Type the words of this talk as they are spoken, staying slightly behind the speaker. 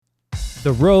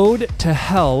The road to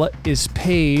hell is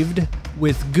paved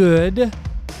with good.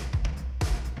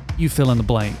 You fill in the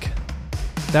blank.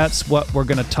 That's what we're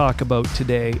going to talk about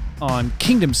today on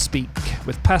Kingdom Speak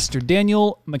with Pastor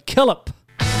Daniel McKillop.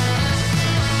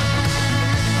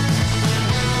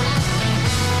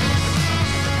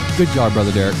 Good job,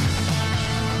 Brother Derek.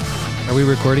 Are we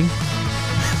recording?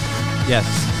 Yes.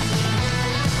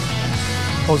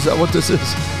 Oh, is that what this is?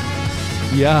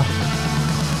 Yeah.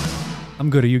 I'm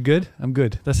good. Are you good? I'm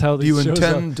good. That's how Do you these shows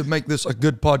intend are. to make this a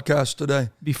good podcast today?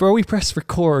 Before we press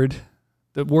record,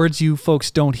 the words you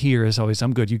folks don't hear is always,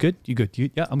 I'm good. You good? You good?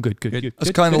 Yeah, I'm good. Good. Good.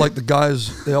 That's kind of like the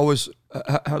guys, they always,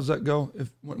 how's that go?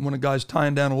 When a guy's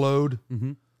tying down a load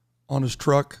on his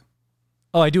truck,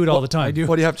 Oh, I do it all the time.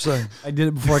 what do you have to say? I did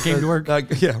it before I came to work.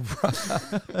 Yeah,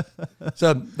 right.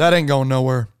 Said, that ain't going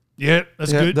nowhere. Yeah,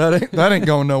 that's Yeah, good. that ain't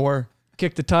going nowhere.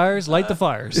 Kick the tires, light the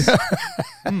fires.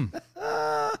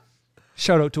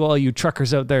 Shout out to all you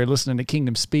truckers out there listening to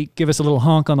Kingdom Speak. Give us a little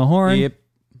honk on the horn. Yep.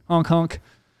 Honk, honk.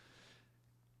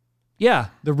 Yeah,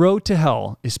 the road to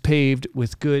hell is paved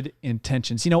with good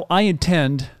intentions. You know, I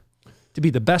intend to be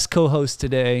the best co-host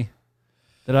today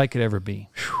that I could ever be.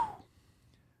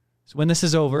 So when this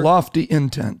is over, Lofty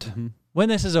intent. when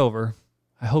this is over,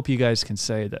 I hope you guys can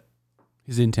say that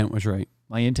His intent was right.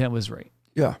 my intent was right.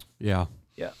 Yeah. Yeah.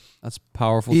 Yeah. That's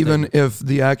powerful. Even statement. if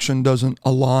the action doesn't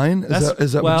align,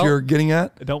 is that well- what you're getting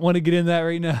at? I don't want to get in that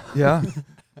right now. Yeah.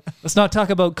 Let's not talk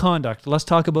about conduct. Let's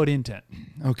talk about intent.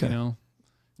 Okay. You know,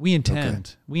 we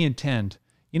intend. We intend.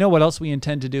 You know what else we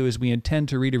intend to do is we intend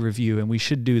to read a review, and we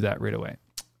should do that right away.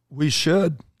 We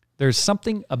should. There's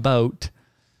something about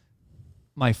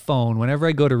my phone. Whenever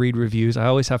I go to read reviews, I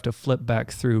always have to flip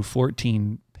back through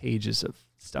 14 pages of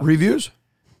stuff. Reviews?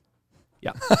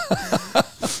 Yeah.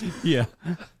 yeah.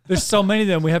 There's so many of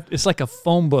them. We have. It's like a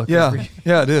phone book. Yeah.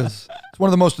 Yeah, it is. It's one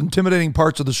of the most intimidating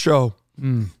parts of the show.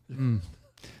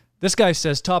 This guy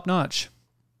says top notch.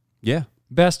 Yeah,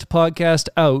 Best podcast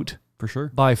out for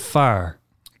sure. by far.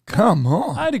 Come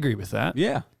on. I'd agree with that.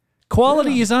 Yeah.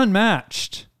 Quality is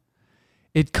unmatched.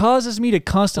 It causes me to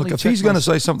constantly Look, if check he's going to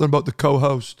myself. say something about the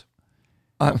co-host,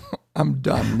 I'm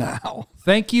done now.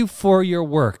 Thank you for your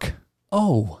work.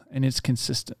 Oh, and it's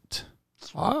consistent.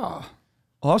 Ah,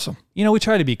 awesome. You know, we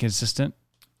try to be consistent.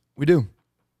 We do.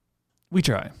 We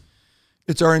try.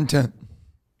 It's our intent.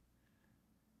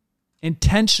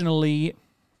 Intentionally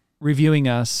reviewing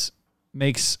us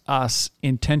makes us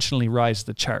intentionally rise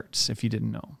the charts, if you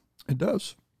didn't know. It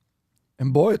does.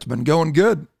 And boy, it's been going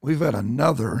good. We've had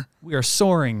another We are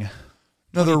soaring.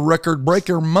 record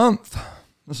breaker month.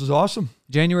 This is awesome.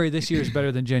 January this year is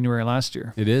better than January last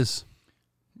year. It is.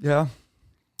 Yeah.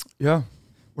 Yeah.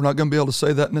 We're not going to be able to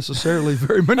say that necessarily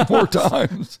very many more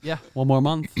times. Yeah. One more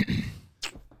month.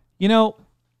 You know,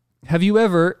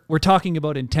 we're talking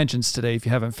about intentions today, if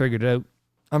you haven't figured it out,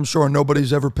 I'm sure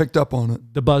nobody's ever picked up on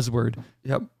it. the buzzword.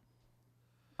 Yep.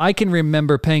 I can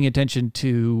remember paying attention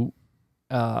to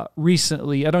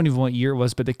recently, I don't even know what year it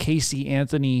was, but the Casey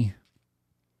Anthony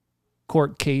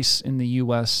court case in the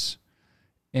U.S.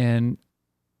 And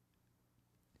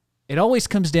it always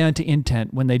comes down to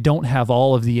intent when they don't have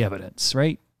all of the evidence,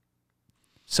 right?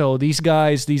 So these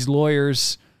guys, these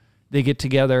lawyers, they get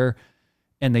together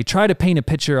and they try to paint a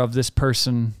picture of this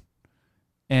person.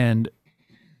 And,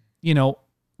 you know,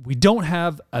 we don't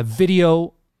have a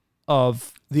video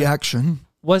of... The action.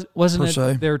 Wasn't Per it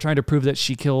se. they were trying to prove that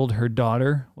she killed her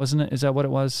daughter? Wasn't it? Is that what it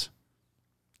was?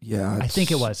 Yeah. I think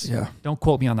it was. Yeah. Don't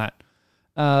quote me on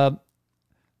that.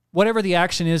 Whatever the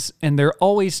action is, and they're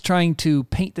always trying to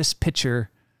paint this picture,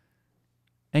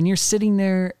 and you're sitting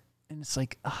there, and it's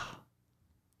like,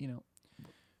 you know.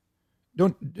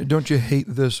 Don't you hate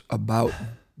this about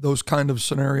those kind of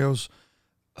scenarios?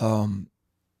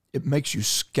 It makes you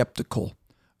skeptical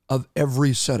of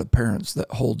every set of parents that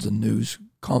holds a news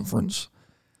conference,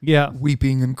 Yeah.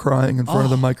 weeping and crying in front of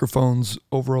the microphones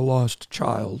over a lost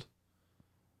child.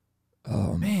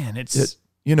 Man, it's...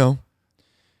 You know,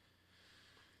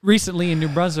 recently in New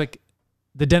Brunswick,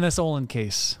 the Dennis Olin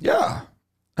case. yeah,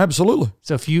 absolutely.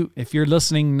 So if you're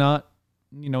listening, not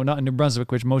in New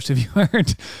Brunswick, which most of you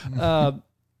aren't,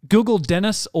 Google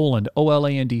Dennis Oland,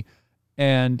 Oland,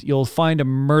 and you'll find a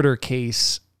murder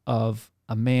case of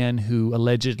a man who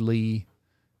allegedly,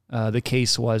 the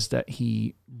case was that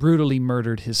he brutally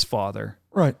murdered his father.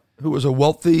 Right. Who was a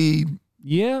wealthy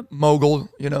Yeah. mogul,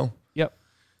 you know. Yep.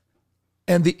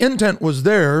 And the intent was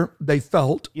there, they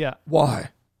felt. Yeah. Why?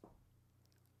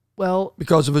 Well,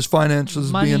 Because of his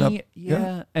finances money, being up.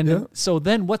 yeah. And yeah. so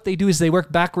then what they do is they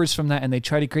work backwards from that and they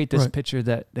try to create this Right. picture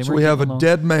that they So weren't we have a getting along.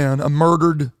 dead man, a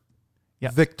murdered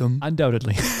victim,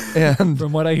 Undoubtedly. and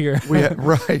From what I hear.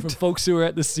 right, From folks who were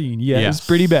at the scene. Yeah, Yeah. it's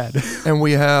pretty bad. and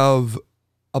we have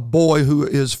a boy who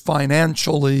is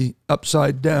financially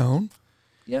upside down.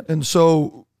 Yep. And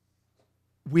so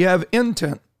we have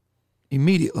intent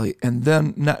immediately, and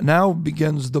then now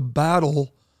begins the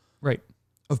battle Right.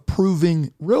 of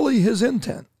proving really his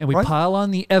intent. And we right? pile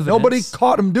on the evidence. Nobody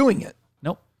caught him doing it.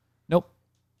 Nope.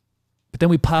 But then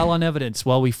we pile on evidence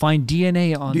while we find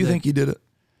DNA on Do you think he did it?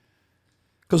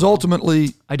 Because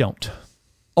ultimately I don't.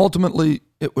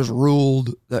 it was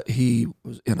ruled that he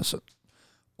was innocent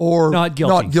or Not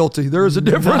guilty. Not guilty. There is a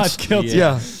difference. Not guilty.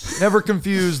 Yeah. Never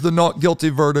confuse the not guilty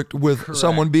verdict with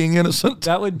someone being innocent.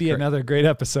 That would be another great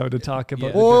episode to talk about.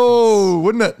 Yeah. the Whoa,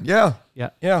 wouldn't it? Yeah. difference. Yeah.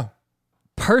 Yeah.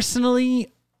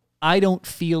 Personally, I don't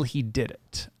feel he did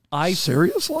it. I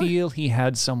Seriously? feel he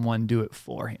had someone do it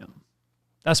for him.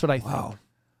 That's what I think. Wow.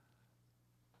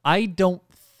 I don't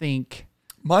think.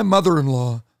 My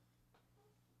mother-in-law,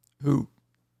 who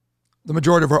the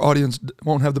majority of our audience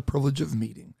won't have the privilege of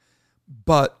meeting,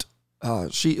 but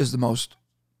she is the most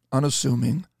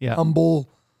unassuming, Yeah. humble,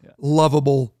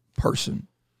 lovable person.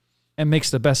 And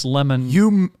makes the best lemon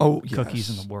yes. cookies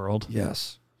in the world.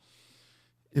 Yes.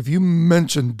 If you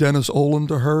mention Dennis Olin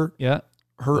to her, Yeah.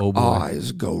 her Oh, boy.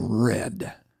 eyes go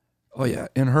red. Oh yeah,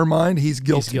 in her mind, he's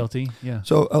guilty. He's guilty. Yeah.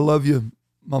 So I love you,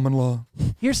 mom-in-law.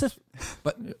 Here's the.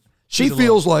 But she She's a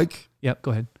feels like Yep.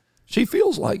 Go ahead.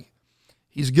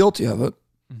 he's guilty of it,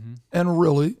 Mm-hmm. and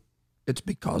really, it's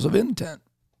because of intent.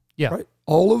 Yeah. Right.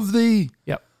 All of the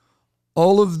Yep.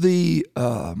 all of the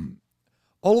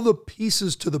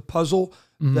pieces to the puzzle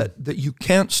Mm-hmm. that you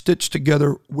can't stitch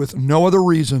together with no other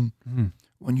reason. Mm-hmm.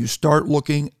 When you start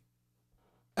looking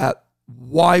at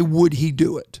why would he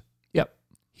do it, Yep.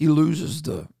 he loses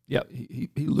the Yep. he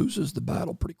loses the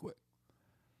battle pretty quick.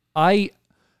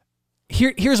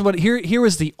 Here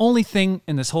was the only thing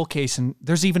in this whole case, and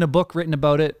there's even a book written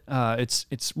about it.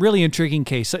 It's really intriguing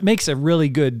case. It makes a really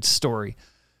good story.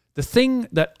 The thing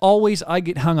that always I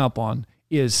get hung up on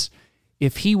is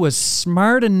if he was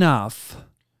smart enough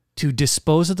to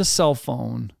dispose of the cell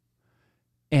phone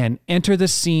and enter the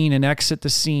scene and exit the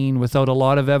scene without a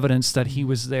lot of evidence that he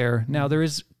was there. Now there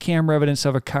is camera evidence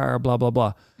of a car, blah, blah,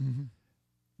 blah. Mm-hmm.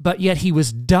 But yet he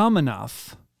was dumb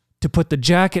enough to put the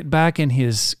jacket back in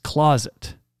his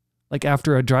closet, like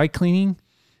after a dry cleaning.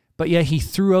 But yet he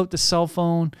threw out the cell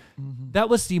phone. Mm-hmm. That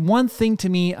was the one thing to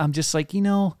me. I'm just like,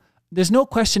 there's no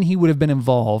question he would have been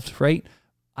involved, right?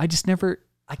 I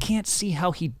can't see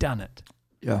how he done it.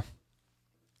 Yeah.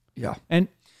 Yeah. And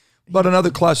But another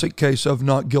classic case of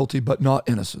not guilty but not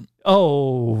innocent.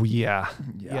 oh yeah.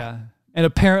 And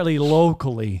apparently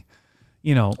locally,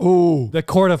 Oh, the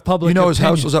court of public his house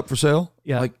opinion- was up for sale?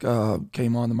 Yeah.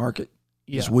 Came on the market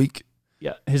this Yeah. week.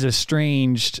 Yeah, his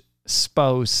estranged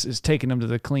spouse is taking him to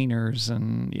the cleaners,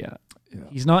 and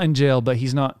he's not in jail, but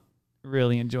he's not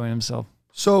really enjoying himself.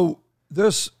 So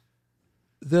this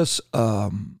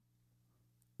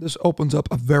opens up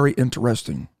a very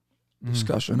interesting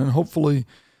discussion, and hopefully,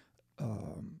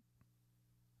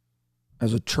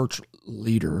 as a church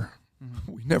leader,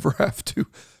 we never have to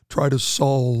try to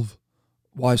solve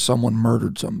why someone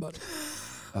murdered somebody.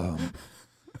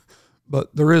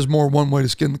 But there is more one way to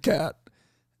skin the cat,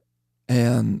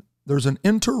 and there's an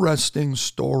interesting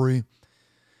story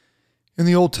in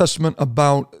the Old Testament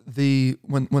about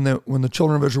when the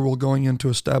children of Israel were going in to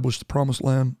establish the Promised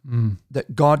Land,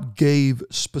 that God gave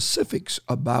specifics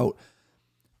about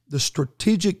the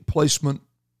strategic placement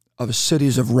of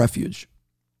cities of refuge.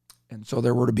 And so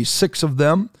there were to be 6 of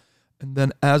them, and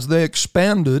then as they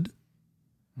expanded,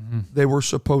 they were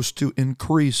supposed to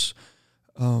increase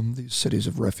these cities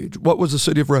of refuge. What was the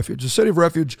city of refuge? The city of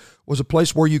refuge was a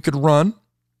place where you could run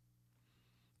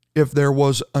if there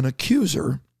was an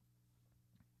accuser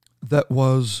that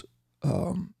was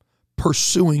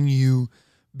pursuing you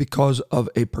because of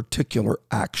a particular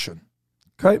action.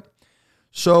 Okay?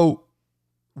 So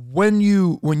when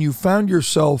you found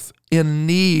yourself in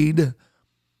need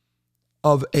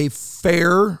of a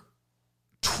fair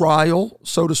trial,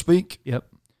 so to speak, Yep.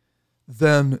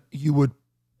 then you would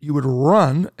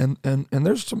run, and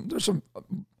there's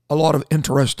a lot of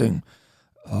interesting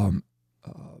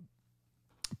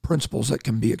principles that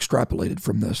can be extrapolated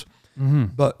from this.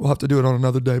 But we'll have to do it on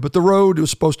another day. But the road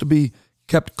was supposed to be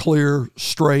kept clear,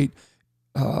 straight.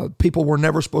 People were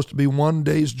never supposed to be one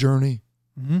day's journey,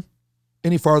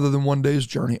 any farther than one day's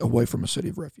journey away from a city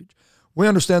of refuge. We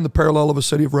understand the parallel of a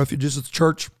city of refuge is the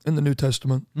church in the New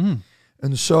Testament.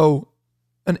 And so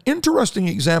an interesting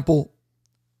example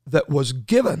that was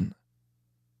given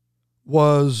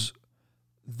was,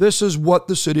 this is what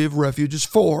the city of refuge is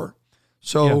for.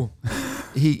 So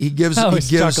he gives I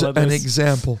always an chuckle at this.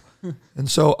 example. And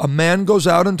so a man goes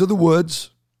out into the woods.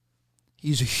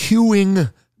 He's hewing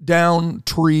down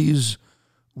trees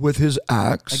with his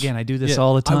axe. Again, I do this Yeah,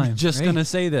 all the I time. was just right? going to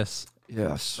say this.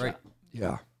 Yes. Right.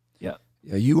 Yeah. Yeah.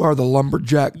 Yeah, you are the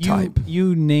lumberjack type.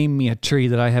 You name me a tree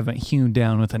that I haven't hewn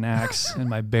down with an axe in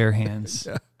my bare hands.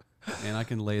 And I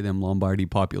can lay them Lombardy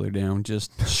popular down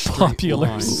just straight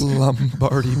Populars. line.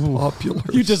 Lombardy popular.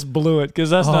 You just blew it because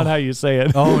that's not how you say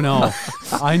it. Oh, no.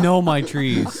 I know my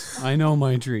trees. I know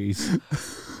my trees.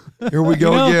 Here we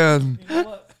go again. You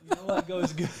know what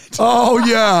goes good? Oh,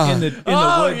 yeah. In the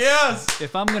woods. yes.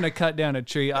 If I'm going to cut down a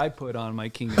tree, I put on my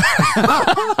Kingdom.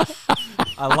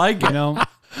 I like You it. know?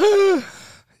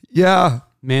 Yeah.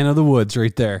 Man of the woods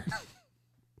right there.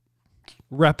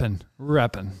 Reppin'.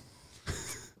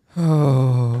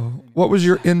 Oh, what was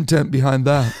your intent behind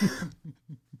that?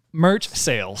 Merch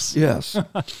sales. Yes.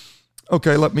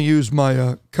 Okay, let me use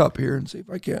my cup here and see if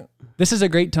I can. This is a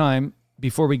great time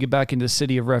before we get back into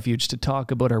City of Refuge to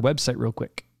talk about our website real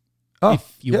quick. Oh,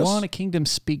 If you want a Kingdom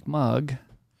Speak mug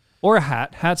or a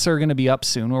hat, hats are going to be up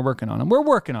soon. We're working on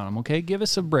them. Okay? Give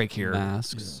us a break here.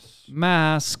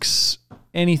 Masks,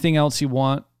 anything else you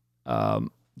want,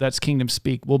 that's Kingdom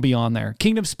Speak will be on there.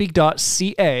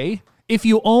 KingdomSpeak.ca. If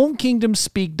you own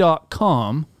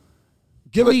KingdomSpeak.com,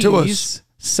 give it to us. please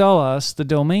sell us the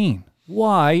domain.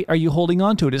 Why are you holding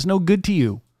on to it? It's no good to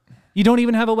you. You don't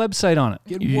even have a website on it.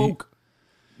 Get woke.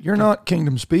 You're not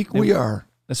Kingdom Speak. We are.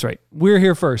 That's right. We're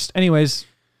here first. Anyways,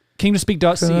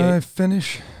 KingdomSpeak.ca. Can I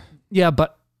finish? Yeah,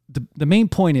 but the main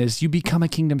point is you become a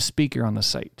Kingdom Speaker on the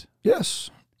site. Yes.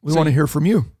 We So want to you- hear from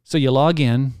you. So you log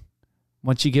in.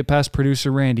 Once you get past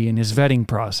producer Randy and his vetting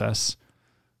process,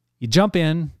 you jump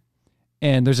in,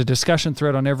 and there's a discussion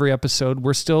thread on every episode.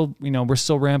 We're still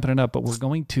ramping it up, but we're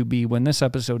going to be, when this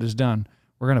episode is done,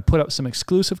 we're going to put up some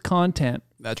exclusive content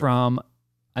from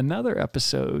another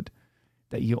episode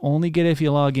that you only get if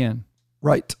you log in.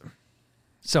 Right.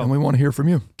 So And we want to hear from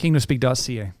you.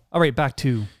 KingdomSpeak.ca. All right, back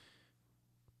to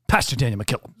Pastor Daniel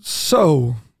McKillop.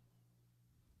 So,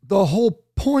 the whole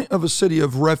point of a city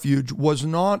of refuge was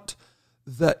not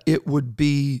that it would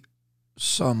be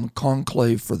some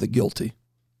conclave for the guilty,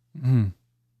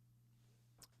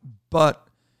 but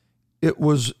it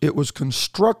was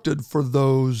constructed for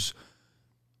those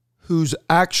whose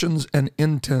actions and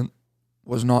intent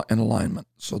was not in alignment.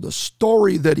 So the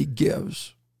story that he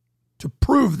gives to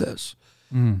prove this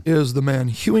is the man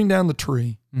hewing down the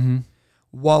tree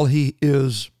while he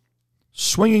is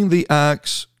swinging the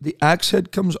axe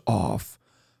head comes off,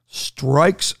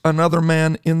 strikes another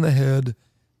man in the head,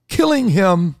 killing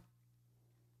him,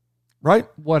 right?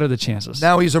 What are the chances?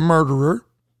 Now he's a murderer,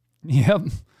 Yep.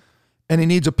 and he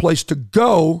needs a place to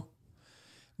go,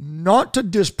 not to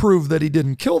disprove that he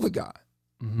didn't kill the guy,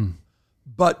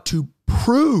 but to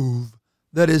prove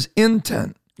that his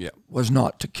intent was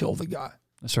not to kill the guy.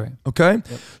 That's right. Okay?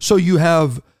 So you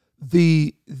have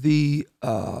the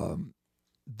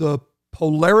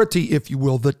polarity, if you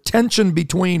will, the tension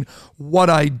between what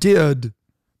I did,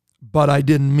 but I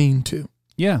didn't mean to.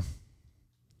 Yeah.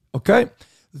 Okay?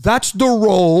 That's the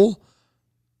role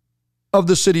of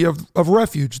the city of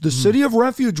refuge. The city of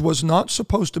refuge was not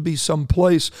supposed to be some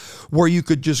place where you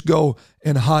could just go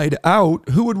and hide out.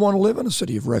 Who would want to live in a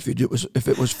city of refuge? It was if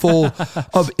it was full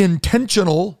of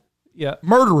intentional Yeah.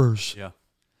 murderers. Yeah.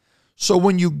 So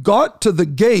when you got to the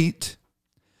gate,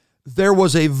 there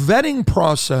was a vetting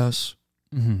process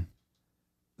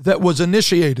that was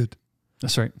initiated.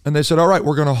 That's right. And they said, all right,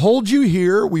 we're going to hold you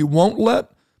here. We won't let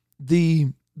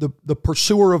the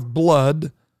pursuer of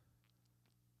blood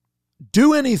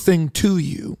do anything to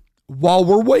you while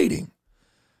we're waiting.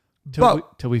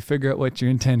 Till we figure out what your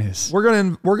intent is. We're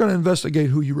going to investigate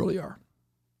who you really are.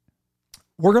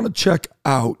 We're going to check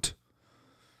out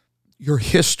your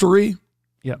history.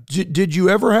 Yep. Did you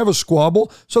ever have a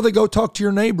squabble? So they go talk to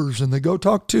your neighbors and they go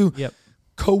talk to Yep.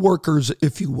 coworkers,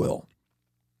 if you will.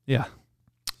 Yeah.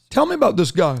 Tell me about this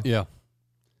guy. Yeah.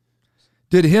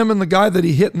 Did him and the guy that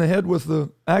he hit in the head with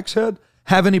the axe head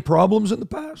have any problems in the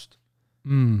past?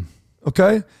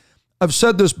 Okay. I've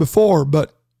said this before,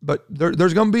 but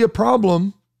there's going to be a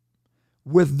problem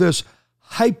with this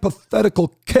hypothetical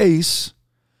case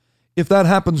if that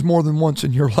happens more than once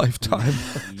in your lifetime.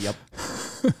 Yep.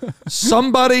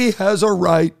 Somebody has a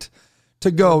right to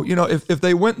go. You know, if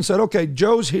they went and said, okay,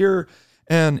 Joe's here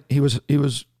and he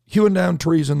was hewing down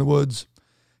trees in the woods,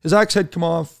 his axe head come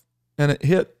off and it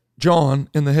hit John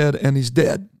in the head and he's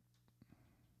dead.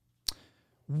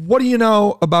 What do you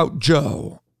know about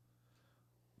Joe?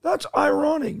 That's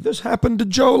ironic. This happened to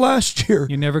Joe last year.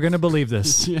 You're never going to believe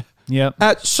this. Yep.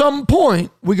 At some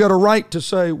point, we got a right to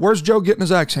say, where's Joe getting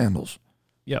his axe handles?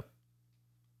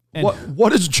 And,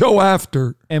 What is Joe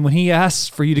after? and when he asks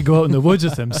for you to go out in the woods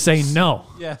with him, say no.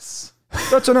 Yes.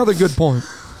 That's another good point.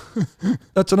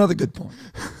 That's another good point.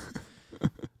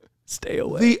 Stay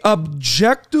away. The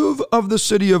objective of the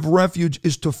city of refuge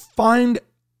is to find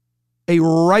a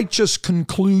righteous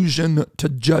conclusion to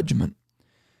judgment.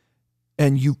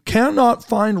 And you cannot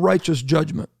find righteous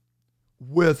judgment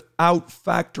without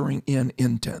factoring in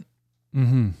intent.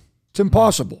 Mm-hmm. It's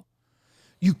impossible.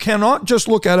 You cannot just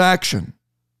look at action.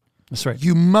 That's right.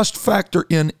 You must factor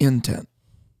in intent.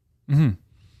 Mm-hmm.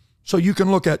 So you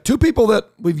can look at two people that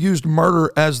we've used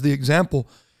murder as the example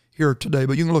here today,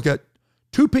 but you can look at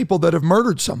two people that have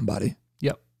murdered somebody.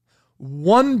 Yep.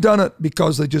 One done it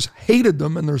because they just hated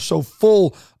them and they're so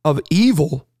full of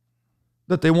evil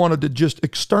that they wanted to just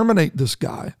exterminate this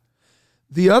guy.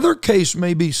 The other case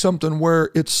may be something where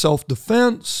it's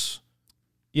self-defense,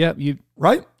 Yep. You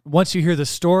right? once you hear the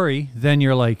story, then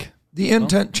you're like, The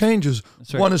intent changes.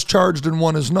 That's right. One is charged and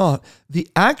one is not. The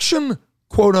action,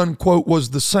 quote unquote, was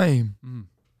the same.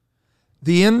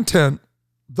 The intent,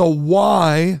 the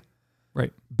why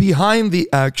right, behind the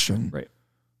action right,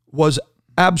 was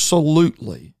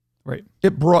absolutely, right.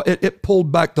 it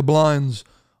pulled back the blinds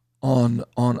on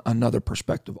another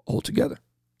perspective altogether.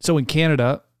 So in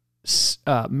Canada,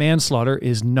 manslaughter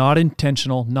is not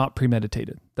intentional, not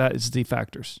premeditated. That is the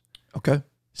factors. Okay.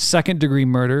 Second degree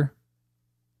murder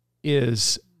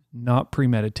is not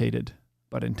premeditated,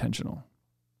 but intentional,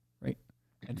 right?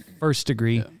 And first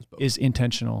degree is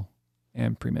intentional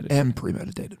and premeditated. And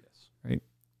premeditated. Right.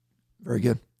 Very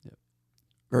good.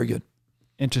 Very good.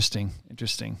 Interesting.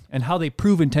 And how they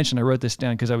prove intention, I wrote this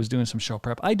down because I was doing some show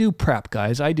prep. I do prep,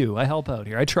 guys. I do. I help out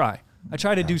here. I try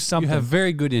to do something. You have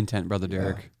very good intent, Brother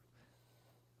Derek.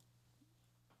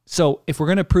 So if we're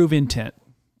going to prove intent,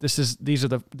 these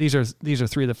are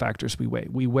three of the factors we weigh.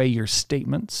 We weigh your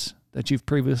statements that you've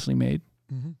previously made.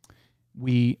 Mm-hmm.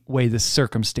 We weigh the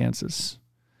circumstances,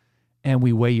 and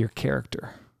we weigh your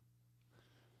character.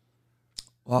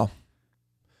 Wow.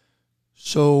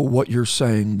 So what you're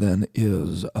saying then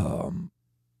is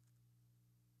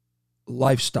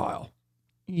lifestyle.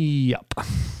 Yep.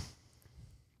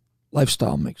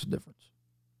 Lifestyle makes a difference.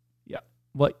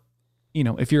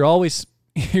 If you're always,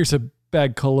 here's a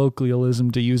bad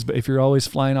colloquialism to use, but if you're always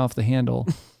flying off the handle,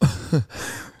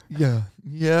 Yeah.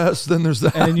 Yes, then there's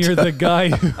that. and you're the guy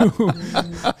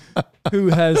who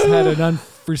has had an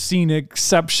unforeseen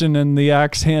exception and the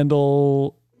axe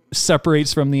handle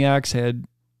separates from the axe head,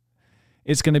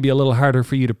 it's going to be a little harder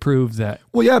for you to prove that.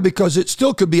 Well, yeah, because it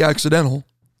still could be accidental.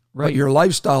 Right. But your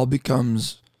lifestyle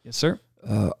becomes Yes, sir.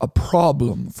 a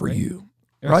problem for you.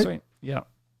 That's Right? Yeah.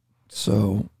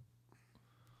 So,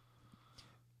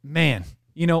 Man,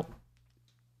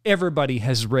 everybody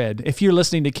has read. If you're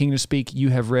listening to Kingdom Speak, you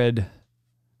have read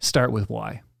Start With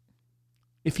Why.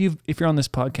 If you're on this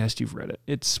podcast, you've read it.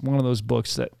 It's one of those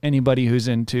books that anybody who's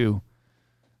into,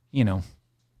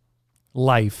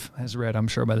 life has read, I'm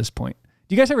sure, by this point.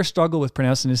 Do you guys ever struggle with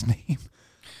pronouncing his name?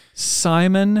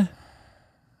 Simon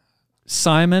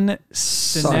Sinek.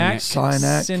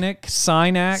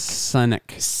 Simon,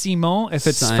 if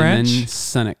it's Simon French.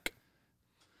 Sinek.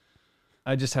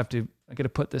 I got to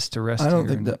put this to rest. I don't here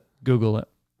think and that- Google it.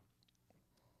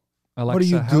 Alexa, what are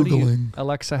you Googling?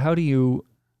 Alexa, how do you,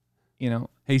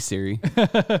 Hey Siri.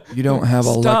 You don't have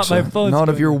Stop, Alexa. my phone's Not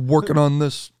if going. you're working on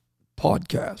this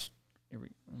podcast. Let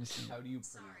me see.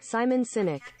 Simon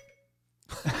Sinek.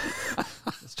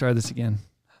 Let's try this again.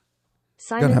 Gonna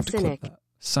Simon have to clip Sinek. that.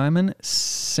 Simon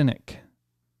Sinek.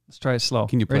 Let's try it slow.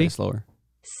 Can you play Ready? it slower?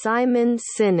 Simon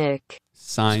Sinek.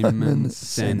 Simon Sinek.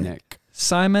 Sinek.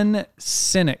 Simon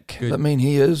Sinek. Does that mean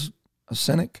he is a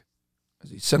cynic?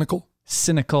 Is he cynical?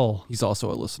 Cynical. He's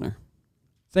also a listener.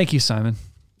 Thank you, Simon.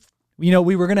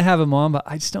 We were going to have him on, but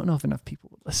I just don't know if enough people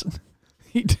would listen.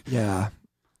 Yeah.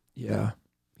 Yeah.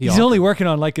 He's only working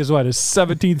on his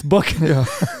 17th book. Yeah.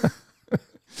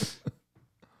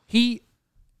 He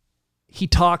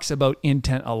talks about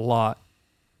intent a lot.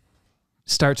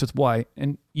 Starts with why.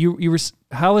 And you were,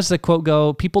 how does the quote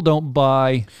go? People don't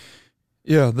buy.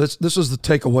 Yeah, this is the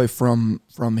takeaway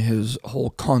from his whole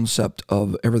concept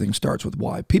of everything starts with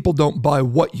why. People don't buy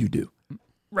what you do.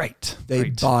 Right. They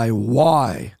right. buy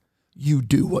why you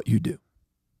do what you do.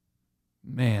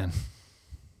 Man.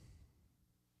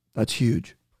 That's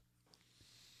huge.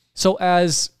 So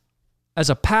as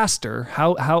a pastor,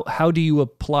 how do you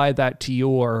apply that to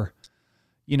your,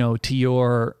 to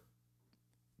your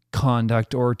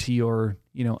conduct or to your,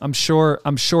 I'm sure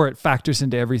it factors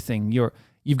into everything.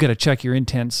 You've got to check your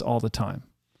intents all the time.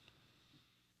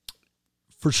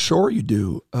 For sure you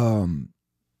do.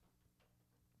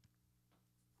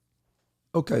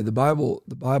 okay, the Bible,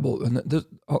 and this,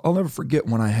 I'll never forget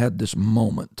when I had this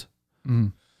moment.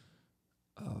 Mm.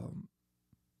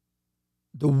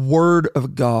 The word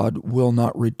of God will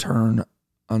not return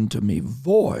unto me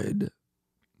void,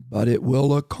 but it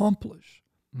will accomplish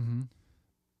Mm-hmm.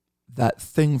 that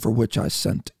thing for which I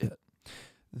sent it.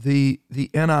 The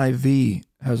NIV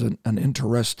has an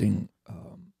interesting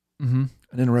Mm-hmm.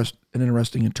 an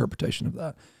interesting interpretation of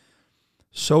that.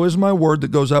 So is my word that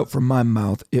goes out from my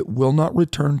mouth; it will not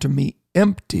return to me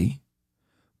empty,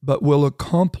 but will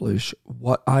accomplish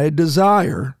what I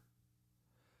desire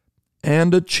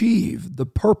and achieve the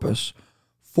purpose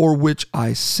for which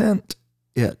I sent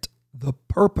it. The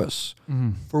purpose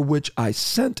Mm-hmm. for which I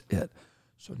sent it.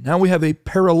 So now we have a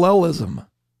parallelism.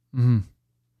 Mm-hmm.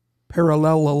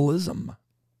 Parallelism.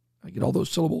 I get all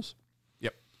those syllables?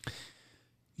 Yep.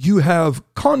 You have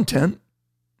content,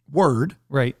 word,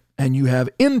 Right. and you have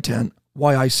intent,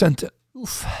 why I sent it.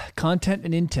 Oof. Content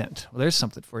and intent. Well, there's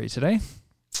something for you today.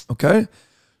 Okay?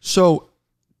 So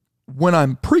when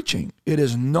I'm preaching, it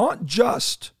is not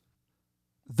just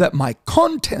that my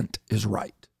content is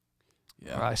right,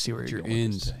 Yeah. Oh, I see where But you're your going.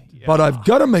 end. with this. Yeah. but I've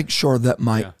got to make sure that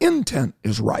my Yeah. intent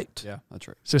is right. Yeah, that's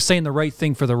right. So saying the right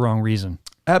thing for the wrong reason.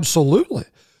 Absolutely.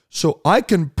 So I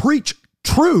can preach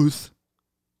truth,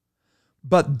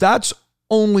 but that's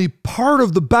only part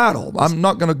of the battle. I'm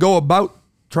not going to go about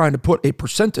trying to put a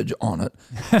percentage on it,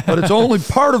 but it's only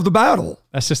part of the battle.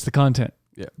 That's just the content.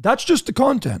 That's just the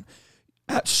content.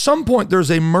 At some point, there's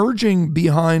a merging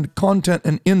behind content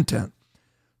and intent.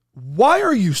 Why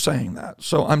are you saying that?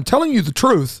 So I'm telling you the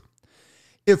truth.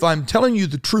 If I'm telling you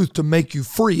the truth to make you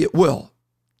free, it will.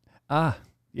 Ah,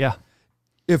 yeah.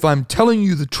 If I'm telling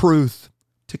you the truth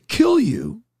to kill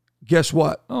you, guess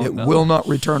what? Oh, it no. will not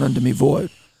return unto me void,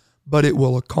 but it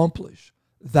will accomplish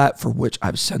that for which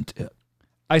I've sent it.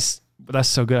 That's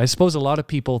so good. I suppose a lot of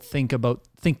people think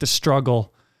the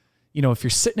struggle, you know, if you're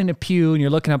sitting in a pew and you're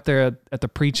looking up there at the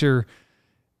preacher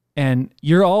and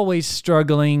you're always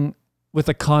struggling with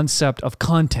the concept of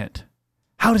content.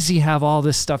 How does he have all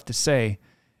this stuff to say?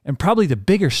 And probably the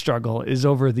bigger struggle is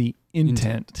over the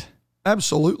intent.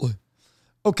 Absolutely.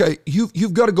 Okay,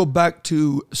 you've got to go back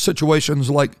to situations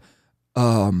like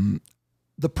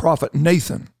the prophet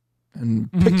Nathan, and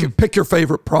pick your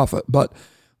favorite prophet, but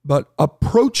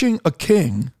approaching a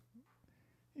king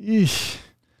Eesh.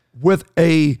 with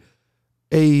a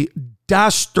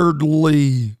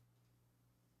dastardly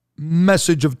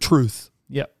message of truth.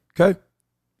 Yep. Okay,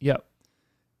 Yep.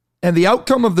 and the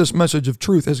outcome of this message of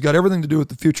truth has got everything to do with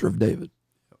the future of David.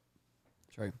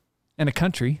 That's right. And a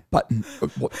country. But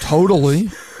well, totally.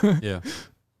 Yeah.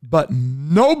 But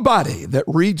nobody that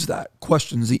reads that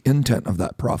questions the intent of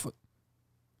that prophet.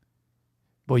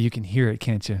 Boy, you can hear it,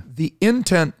 can't you? The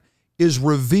intent is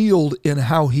revealed in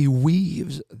how he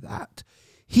weaves that.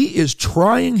 He is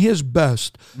trying his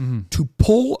best to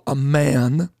pull a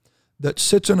man that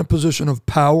sits in a position of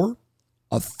power,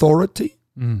 authority,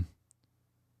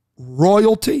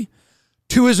 royalty,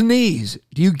 to his knees.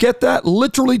 Do you get that?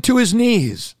 Literally to his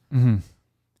knees. Mm-hmm.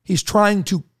 He's trying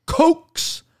to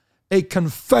coax a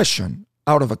confession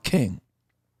out of a king.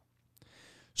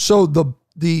 So the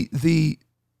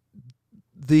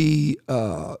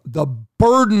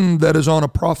burden that is on a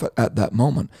prophet at that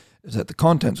moment is that the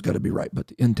content's got to be right, but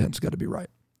the intent's got to be right.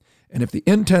 And if the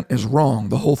intent is wrong,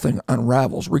 the whole thing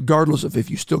unravels, regardless of if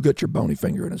you still get your bony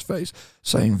finger in his face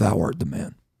saying, "Thou art the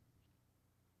man."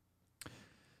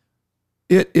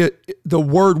 The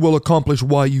word will accomplish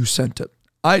why you sent it.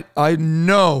 I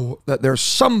know that there's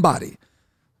somebody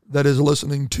that is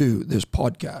listening to this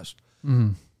podcast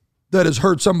that has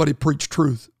heard somebody preach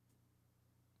truth,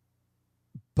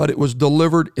 but it was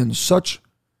delivered in such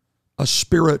a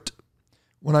spirit.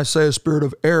 When I say a spirit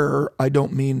of error, I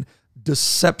don't mean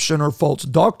deception or false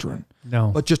doctrine, No.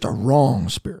 but just a wrong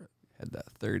spirit. Had that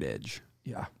third edge.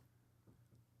 Yeah.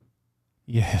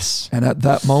 Yes. And at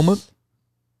that moment,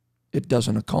 it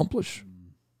doesn't accomplish.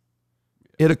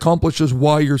 It accomplishes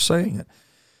why you're saying it.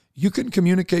 You can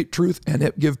communicate truth and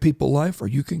it give people life, or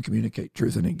you can communicate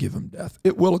truth and it give them death.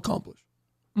 It will accomplish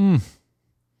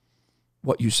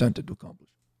what you sent it to accomplish.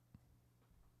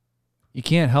 You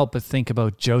can't help but think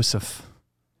about Joseph.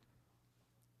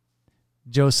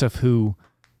 Joseph, who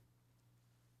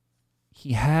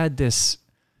he had this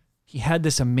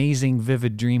amazing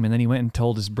vivid dream, and then he went and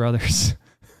told his brothers.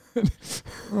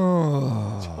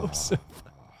 Joseph.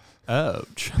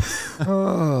 Ouch.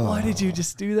 Why did you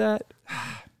just do that?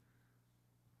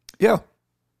 Yeah.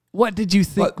 What did you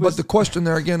think? But the question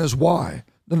there again is why?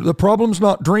 The problem's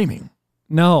not dreaming.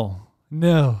 No.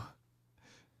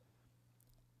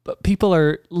 But people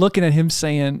are looking at him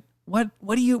saying,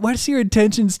 what's your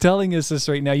intentions telling us this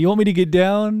right now? You want me to get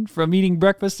down from eating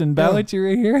breakfast and bow Yeah. at you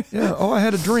right here? Yeah. Oh, I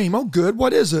had a dream. Oh, good.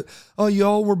 What is it? Oh,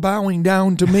 y'all were bowing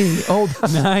down to me. Oh,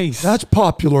 Nice. that's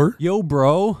popular. Yo,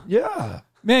 bro. Yeah.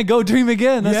 Man, go dream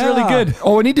again. That's really Yeah. good.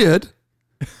 Oh, and he did.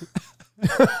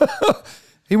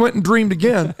 He went and dreamed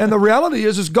again. And the reality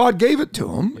is God gave it to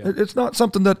him. It's not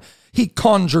something that he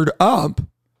conjured up.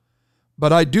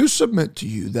 But I do submit to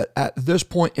you that at this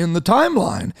point in the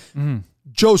timeline,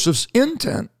 Joseph's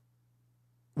intent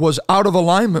was out of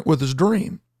alignment with his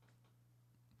dream.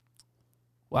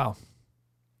 Wow.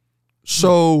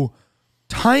 So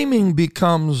timing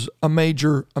becomes a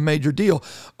major deal.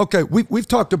 Okay, we've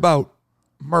talked about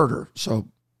murder. So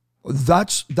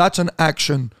that's an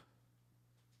action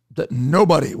that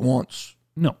nobody wants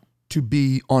No. to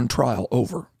be on trial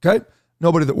over. Okay?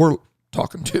 Nobody that we're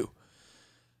talking to.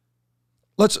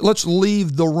 Let's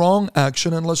leave the wrong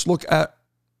action and let's look at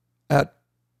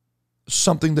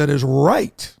something that is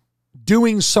right.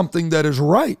 Doing something that is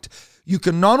right. You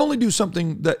can not only do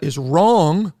something that is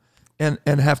wrong and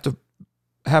have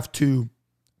to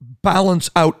balance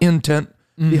out intent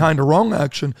behind a wrong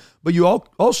action, but you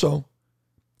also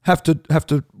have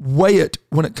to weigh it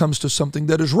when it comes to something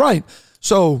that is right.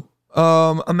 So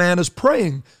a man is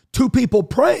praying. Two people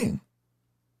praying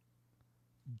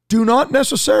do not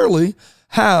necessarily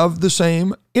have the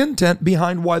same intent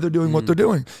behind why they're doing what they're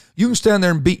doing. You can stand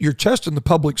there and beat your chest in the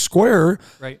public square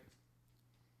Right.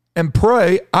 and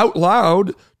pray out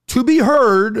loud to be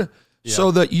heard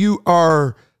so that you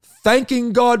are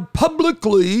thanking God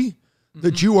publicly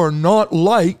that you are not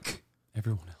like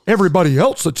Everyone else. everybody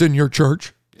else that's in your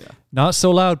church. Not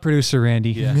so loud, producer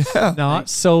Randy. Yeah. Not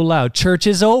so loud. Church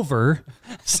is over.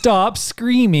 Stop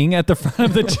screaming at the front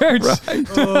of the church.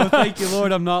 Oh, thank you,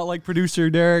 Lord. I'm not like producer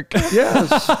Derek,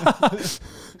 Yes.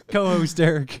 co-host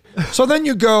Derek. So then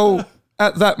you go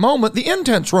at that moment, the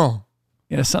intent's wrong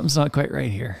Yeah, something's not quite right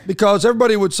here. because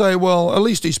everybody would say, well, at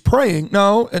least he's praying.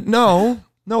 No,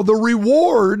 the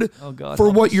reward Oh, God, for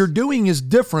help what us. you're doing is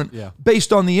different Yeah.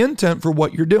 based on the intent for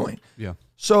what you're doing. Yeah.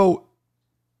 So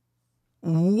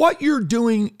what you're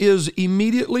doing is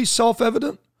immediately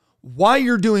self-evident. Why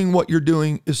you're doing what you're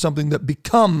doing is something that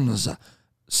becomes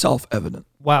self-evident.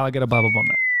 Wow, I got a Bible bomb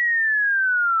now.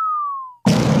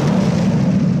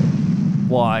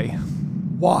 Why?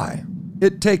 Why?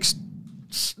 It takes,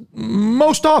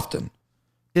 most often,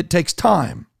 it takes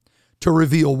time to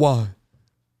reveal why.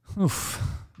 Oof.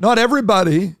 Not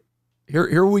everybody,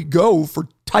 here we go for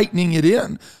tightening it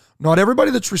in. Not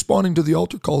everybody that's responding to the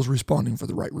altar call is responding for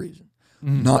the right reason.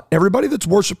 Not everybody that's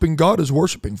worshiping God is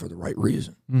worshiping for the right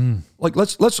reason. Like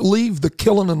let's leave the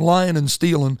killing and lying and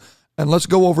stealing and let's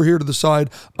go over here to the side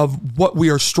of what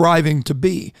we are striving to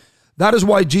be. That is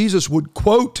why Jesus would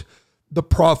quote the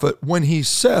prophet when he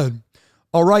said,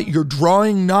 all right, you're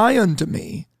drawing nigh unto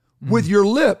me with your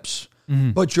lips,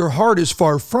 but your heart is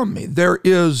far from me. There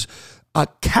is a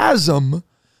chasm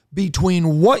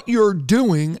between what you're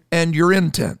doing and your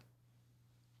intent.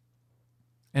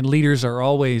 And leaders are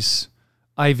always,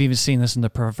 I've even seen this in the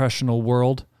professional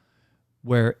world,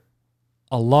 where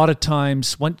a lot of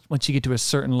times, once you get to a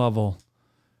certain level,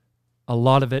 a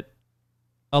lot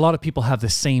of people have the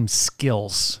same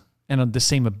skills and the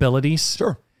same abilities.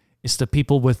 Sure. It's the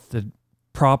people with the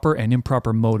proper and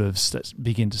improper motives that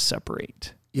begin to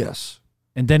separate. Yes.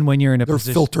 And then when you're in a They're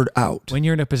position, filtered out. when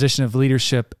you're in a position of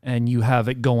leadership and you have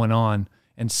it going on,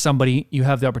 and you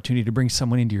have the opportunity to bring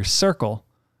someone into your circle,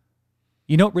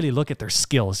 you don't really look at their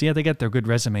skills. Yeah, they got their good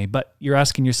resume, but you're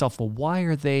asking yourself, well, why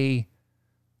are they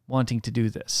wanting to do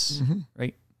this?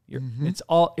 Right?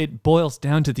 It boils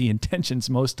down to the intentions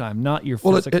most time, not your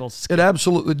Well, physical it skill.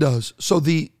 absolutely does. So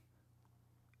the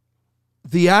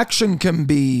action can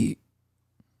be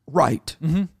right.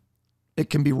 It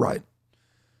can be right.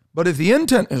 But if the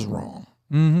intent is wrong,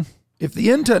 then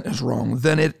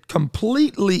it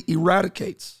completely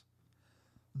eradicates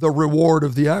the reward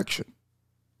of the action.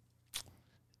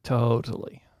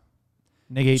 Totally.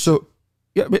 Negate. So,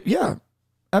 yeah,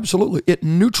 absolutely. It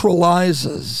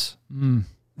neutralizes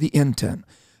the intent.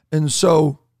 And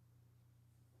so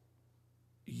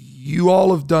you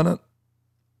all have done it.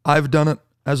 I've done it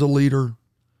as a leader.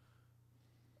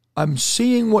 I'm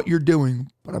seeing what you're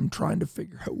doing, but I'm trying to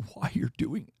figure out why you're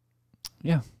doing it.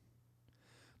 Yeah.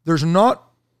 There's not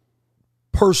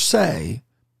per se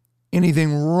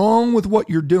anything wrong with what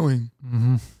you're doing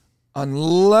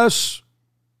unless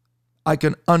I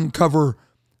can uncover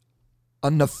a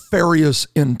nefarious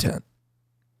intent.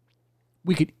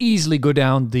 We could easily go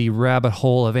down the rabbit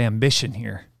hole of ambition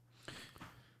here.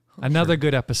 Another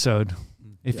good episode.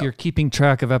 If you're keeping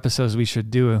track of episodes, we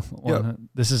should do one. Yeah.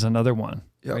 This is another one,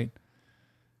 Yeah. right?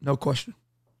 No question.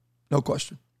 No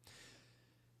question.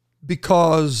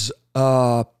 Because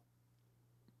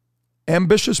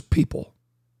ambitious people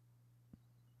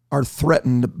are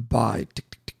threatened by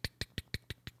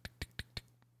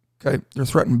okay, they're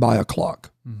threatened by a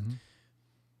clock. Mm-hmm.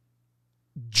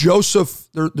 Joseph,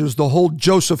 there's the whole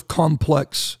Joseph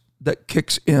complex that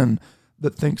kicks in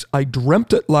that thinks I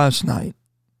dreamt it last night.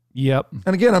 Yep.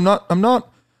 And again, I'm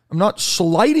not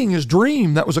slighting his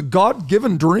dream. That was a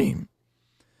God-given dream.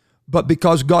 But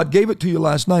because God gave it to you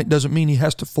last night doesn't mean he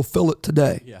has to fulfill it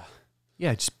today. Yeah.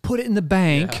 Yeah, just put it in the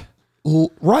bank.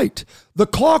 Right. The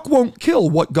clock won't kill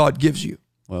what God gives you.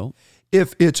 Well,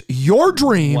 If it's your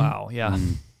dream, Wow, yeah.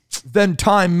 then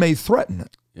time may threaten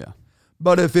it. yeah.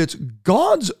 But if it's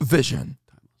God's vision,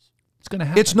 It's going to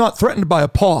happen. it's not threatened by a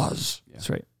pause. That's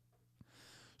right.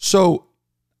 So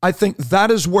I think that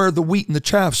is where the wheat and the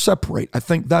chaff separate. I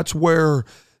think that's where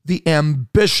the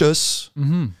ambitious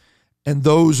and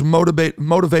those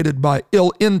motivated by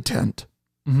ill intent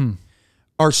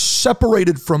are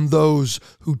separated from those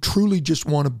who truly just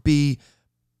want to be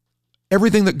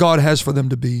everything that God has for them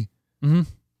to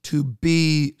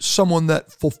be someone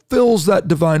that fulfills that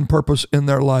divine purpose in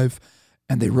their life,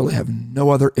 and they really have no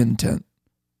other intent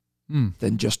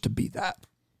than just to be that.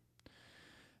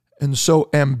 And so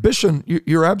ambition,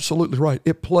 you're absolutely right.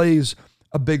 It plays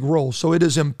a big role. So it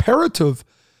is imperative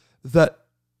that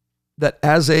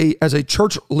as a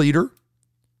church leader,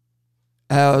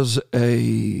 as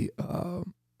a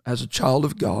child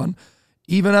of God,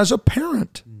 even as a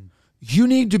parent, you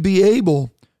need to be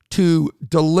able to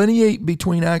delineate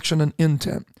between action and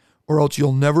intent, or else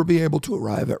you'll never be able to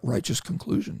arrive at righteous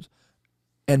conclusions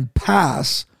and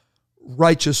pass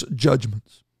righteous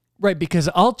judgments. Right, because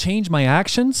I'll change my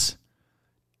actions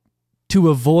to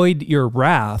avoid your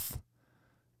wrath,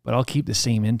 but I'll keep the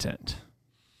same intent.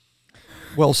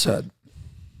 Well said.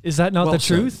 Is that not Well the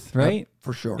said. truth, right?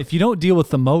 For sure. If you don't deal with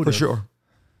the motive,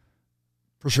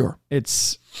 For sure.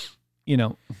 it's,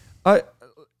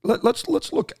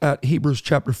 Let's look at Hebrews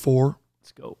chapter 4.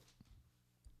 let's go.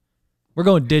 We're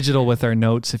going digital with our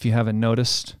notes, if you haven't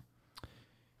noticed.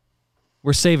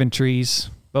 We're saving trees,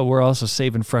 but we're also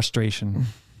saving frustration.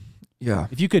 Yeah.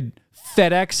 If you could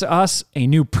FedEx us a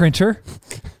new printer,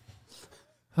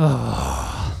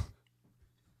 the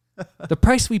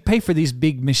price we pay for these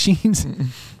big machines,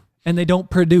 and they don't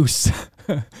produce.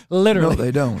 Literally. No,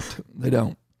 they don't. They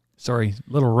don't. Sorry,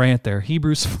 little rant there.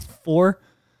 Hebrews 4.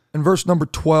 In verse number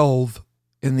 12,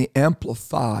 in the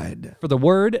Amplified. For the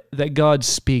word that God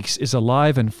speaks is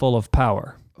alive and full of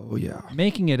power, Oh, yeah.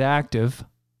 making it active,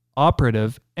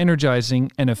 operative, energizing,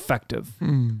 and effective.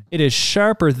 It is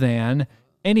sharper than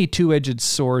any two-edged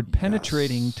sword,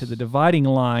 penetrating to the dividing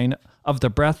line of the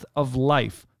breath of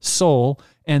life, soul,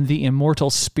 and the immortal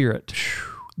spirit.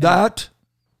 That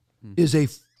is a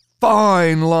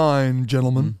fine line,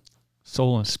 gentlemen.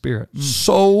 Soul and spirit.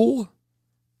 Soul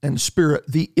and spirit,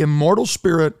 the immortal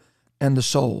spirit and the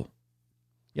soul.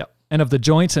 Yep. And of the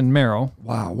joints and marrow.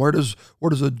 Wow. Where does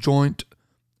a joint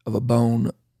of a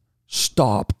bone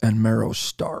stop and marrow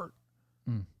start?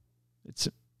 It's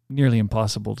nearly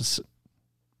impossible to.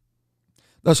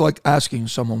 That's like asking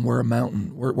someone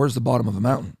where's the bottom of a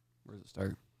mountain? Where does it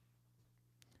start?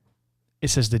 It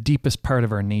says the deepest part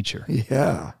of our nature.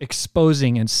 Yeah.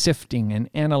 Exposing and sifting and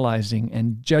analyzing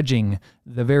and judging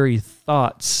the very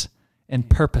thoughts and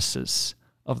purposes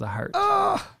of the heart.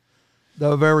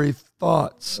 The very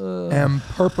thoughts and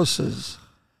purposes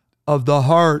of the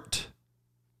heart.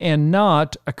 And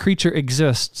not a creature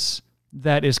exists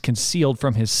that is concealed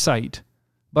from his sight,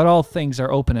 but all things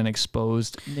are open and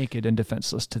exposed, naked and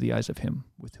defenseless to the eyes of him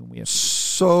with whom we have.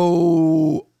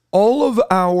 So all of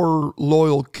our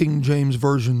loyal King James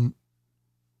Version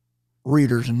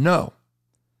readers know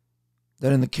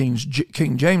that in the King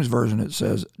James Version it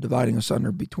says, dividing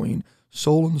asunder between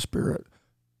soul and spirit,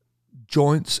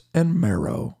 joints and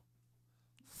marrow,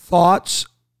 thoughts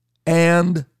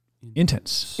and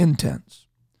Intense. intents.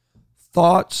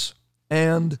 Thoughts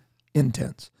and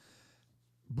intents.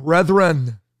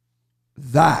 Brethren,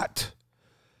 that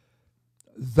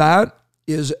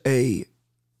is a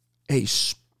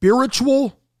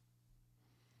spiritual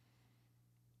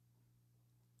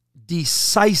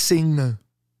decising,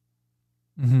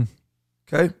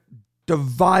 okay,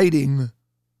 dividing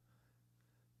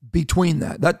between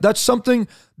that's something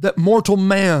that mortal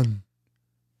man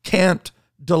can't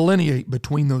delineate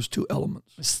between those two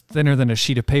elements. It's thinner than a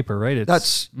sheet of paper, right?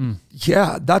 It's,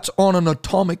 That's on an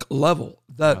atomic level,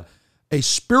 a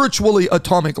spiritually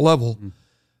atomic level,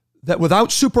 that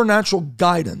without supernatural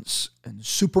guidance and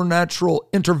supernatural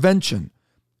intervention,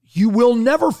 you will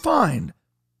never find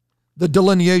the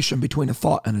delineation between a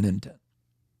thought and an intent.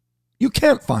 You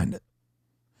can't find it.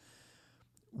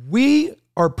 We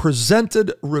are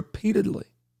presented repeatedly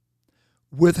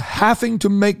with having to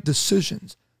make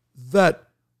decisions that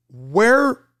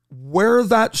where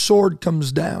that sword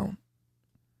comes down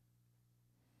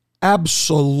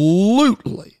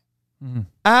absolutely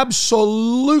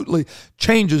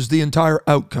changes the entire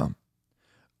outcome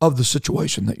of the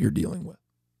situation that you're dealing with.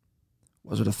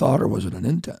 Was it a thought or was it an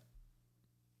intent?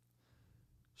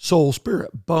 Soul,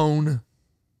 spirit, bone,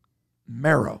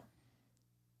 marrow.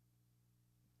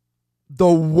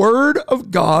 The word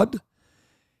of God,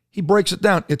 he breaks it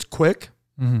down. It's quick.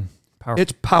 Powerful.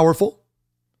 It's powerful.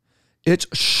 It's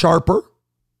sharper.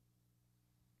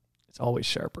 It's always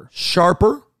sharper.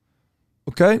 Sharper.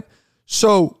 Okay?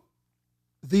 So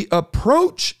the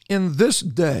approach in this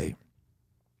day,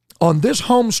 on this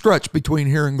home stretch between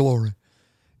here and glory,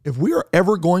 if we are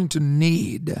ever going to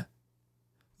need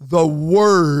the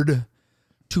word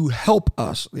to help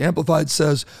us, the Amplified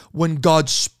says, when God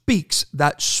speaks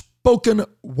that spoken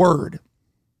word,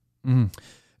 if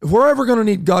we're ever going to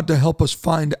need God to help us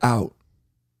find out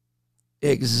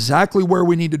exactly where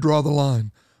we need to draw the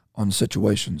line on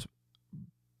situations,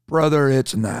 brother,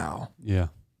 it's now. Yeah.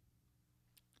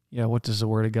 Yeah, what does the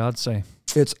word of God say?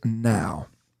 It's now.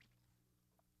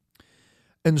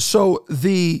 And so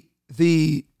I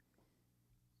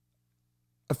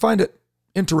find it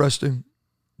interesting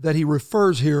that he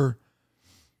refers here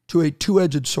to a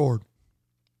two-edged sword.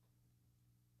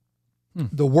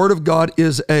 The word of God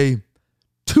is a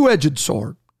two-edged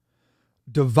sword,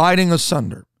 dividing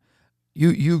asunder.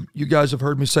 You guys have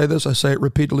heard me say this. I say it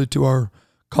repeatedly to our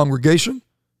congregation.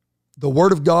 The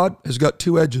word of God has got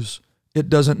two edges. It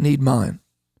doesn't need mine.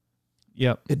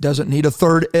 Yep. It doesn't need a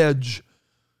third edge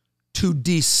to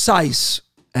decise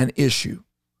an issue.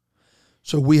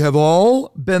 So we have all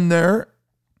been there.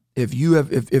 If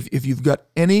you've got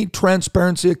any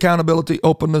transparency, accountability,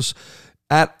 openness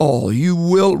at all, you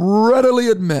will readily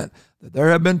admit that there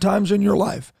have been times in your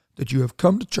life that you have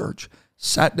come to church,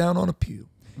 sat down on a pew.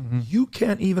 You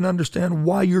can't even understand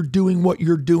why you're doing what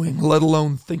you're doing, let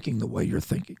alone thinking the way you're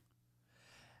thinking.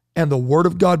 And the word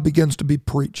of God begins to be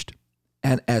preached.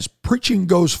 And as preaching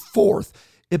goes forth,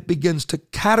 it begins to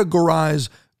categorize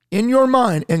in your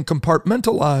mind and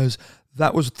compartmentalize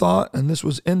that was thought and this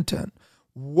was intent.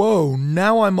 Whoa,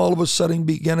 now I'm all of a sudden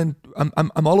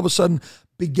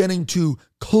beginning to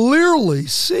clearly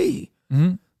see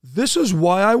this is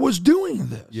why I was doing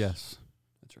this. Yes.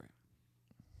 That's right.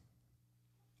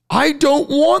 I don't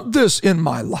want this in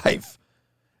my life.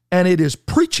 And it is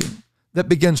preaching that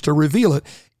begins to reveal it.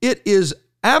 It is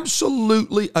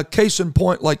absolutely a case in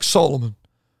point like Solomon.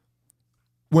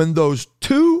 When those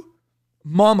two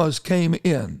mamas came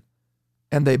in,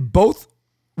 and they both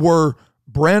were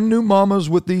brand new mamas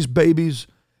with these babies,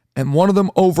 and one of them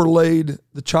overlaid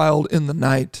the child in the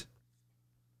night.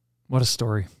 What a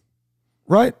story.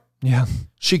 Right? Yeah.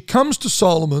 She comes to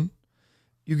Solomon.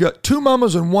 You got two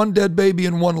mamas and one dead baby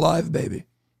and one live baby.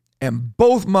 And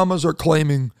both mamas are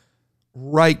claiming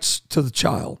rights to the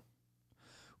child.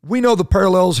 We know the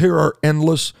parallels here are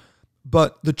endless,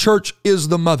 but the church is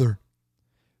the mother.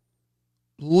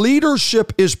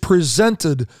 Leadership is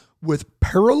presented with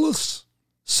perilous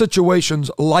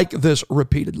situations like this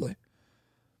repeatedly.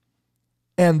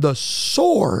 And the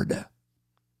sword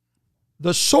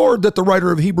that the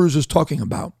writer of Hebrews is talking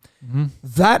about,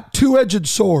 that two-edged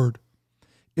sword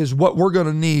is what we're going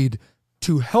to need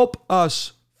to help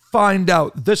us find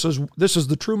out this is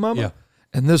the true mama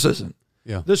and this isn't.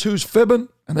 Yeah. This who's fibbing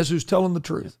and this who's telling the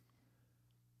truth.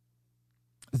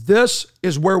 This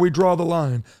is where we draw the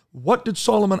line. What did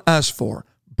Solomon ask for?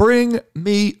 Bring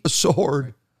me a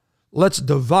sword. Let's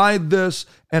divide this.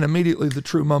 And immediately the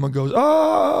true mama goes,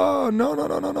 oh,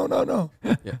 no.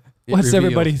 Yeah. What's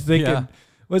everybody thinking? Yeah.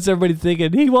 What's everybody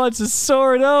thinking? He wants a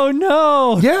sword. Oh,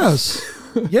 no.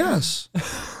 Yes.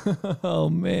 Oh,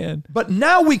 man. But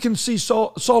now we can see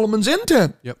Solomon's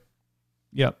intent.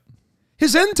 Yep.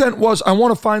 His intent was, I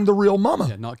want to find the real mama.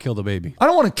 Yeah, not kill the baby. I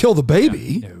don't want to kill the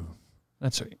baby. No.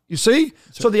 That's right. You see?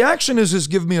 So the action is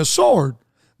give me a sword.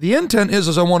 The intent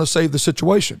is I want to save the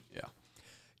situation. Yeah.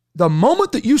 The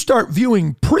moment that you start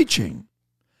viewing preaching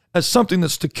as something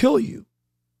that's to kill you,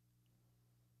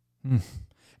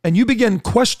 and you begin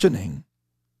questioning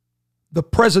the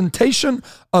presentation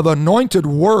of anointed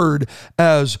word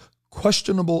as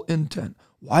questionable intent.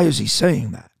 Why is he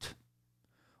saying that?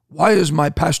 Why is my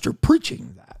pastor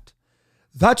preaching that?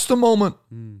 That's the moment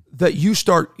that you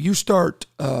start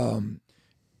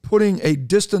putting a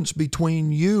distance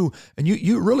between you, and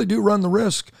you really do run the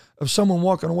risk of someone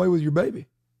walking away with your baby.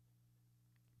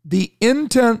 The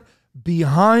intent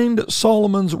behind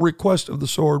Solomon's request of the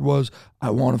sword was, I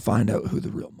want to find out who the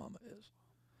real mama is.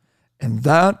 And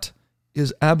that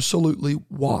is absolutely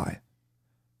why.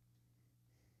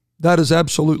 That is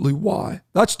absolutely why.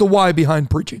 That's the why behind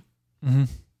preaching. Mm-hmm.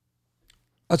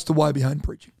 That's the why behind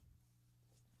preaching.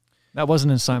 That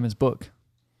wasn't in Simon's book.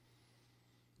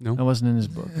 No. That wasn't in his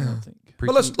book, I don't think.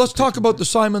 But let's talk about the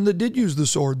Simon that did use the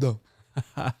sword, though.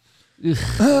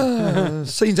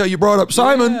 Seems how you brought up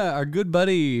Simon, Yeah, our good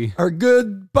buddy. our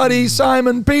good buddy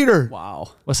Simon Peter.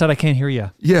 Wow. What's that? I can't hear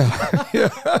you. Yeah,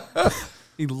 yeah,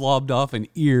 He lobbed off an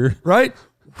ear. right.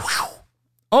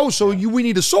 Oh, so we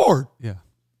need a sword. Yeah.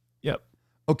 Yep.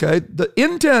 Okay, the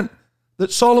intent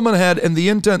that Solomon had and the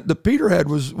intent that Peter had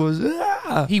was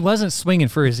He wasn't swinging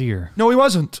for his ear, no, he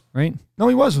wasn't. right? No,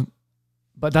 he wasn't.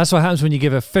 But that's what happens when you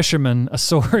give a fisherman a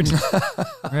sword,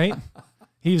 right?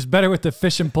 He was better with the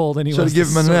fishing pole than he Should was have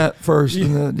given him a the sword. net first,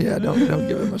 and then don't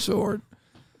give him a sword.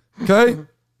 Okay,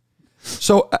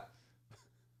 so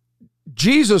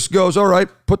Jesus goes, all right,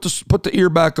 put the ear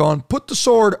back on, put the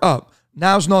sword up.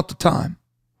 Now's not the time.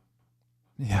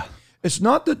 Yeah. It's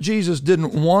not that Jesus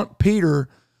didn't want Peter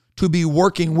to be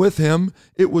working with him.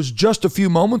 It was just a few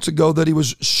moments ago that he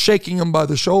was shaking him by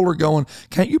the shoulder going,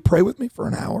 can't you pray with me for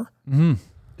an hour? Mm-hmm.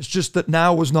 It's just that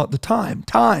now was not the time.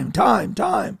 Timing.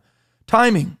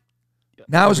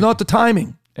 Now is not the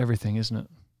timing. Everything, isn't it?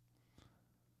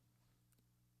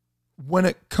 When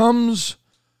it comes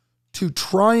to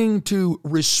trying to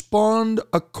respond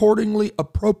accordingly,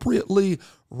 appropriately,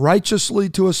 righteously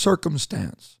to a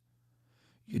circumstance,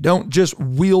 you don't just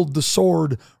wield the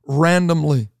sword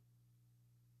randomly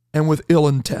and with ill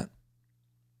intent.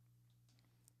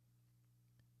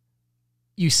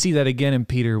 You see that again in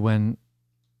Peter when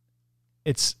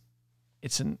it's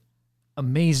an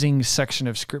amazing section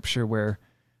of scripture where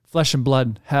flesh and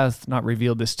blood hath not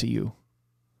revealed this to you.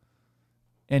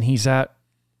 And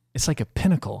it's like a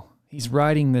pinnacle. He's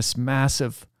riding this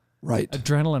massive Right.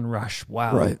 adrenaline rush.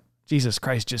 Wow. Right. Jesus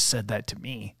Christ just said that to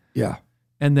me. Yeah.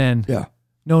 And then, Yeah.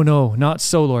 no, not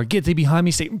so, Lord. Get thee behind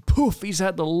me, Satan. Poof, he's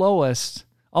at the lowest.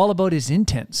 All about his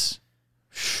intents.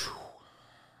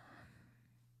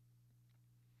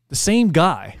 The same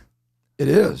guy, It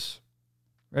is.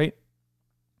 right?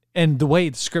 And the way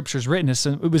the scripture's written,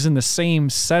 it was in the same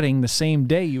setting, the same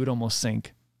day, you would almost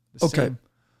think. The Okay. same.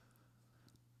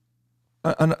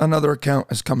 Another account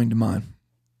is coming to mind.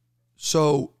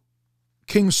 So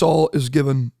King Saul is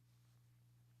given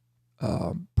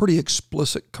a pretty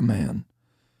explicit command.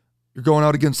 You're going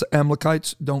out against the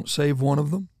Amalekites, don't save one of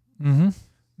them. Mm-hmm.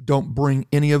 Don't bring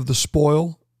any of the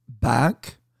spoil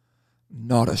back.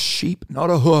 Not a sheep, not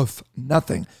a hoof,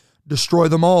 nothing. Destroy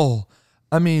them all.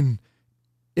 I mean,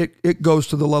 it goes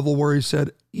to the level where he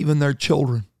said, even their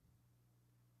children.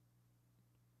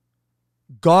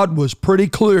 God was pretty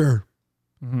clear.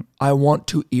 Mm-hmm. I want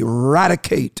to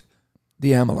eradicate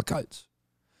the Amalekites.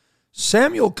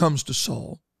 Samuel comes to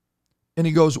Saul and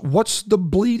he goes, what's the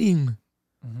bleating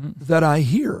that I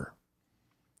hear?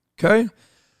 Okay.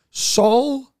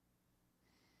 Saul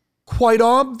quite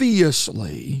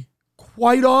obviously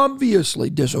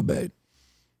disobeyed.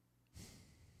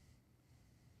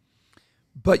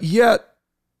 But yet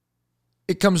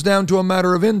it comes down to a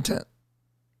matter of intent.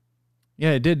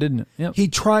 Yeah, it did, didn't it? Yep. He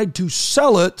tried to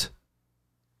sell it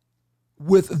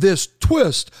with this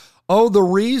twist. Oh, the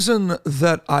reason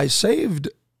that I saved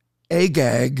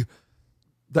Agag,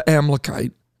 the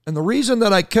Amalekite, and the reason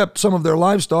that I kept some of their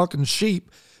livestock and sheep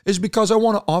is because I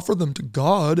want to offer them to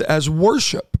God as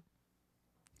worship.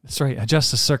 That's right.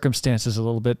 Adjust the circumstances a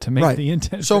little bit to make Right. the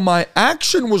intent. So my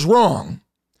action was wrong,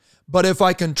 but if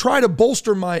I can try to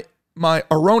bolster my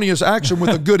erroneous action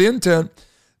with a good intent,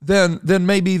 then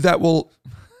maybe that will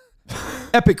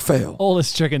epic fail.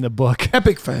 oldest trick in the book.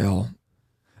 Epic fail.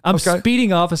 I'm Okay.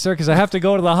 speeding, officer, because I have to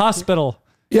go to the hospital.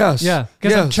 Yes. Yeah,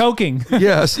 because yes. I'm choking.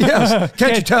 Yes.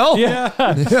 Can't you tell? Yeah.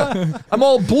 Yeah. I'm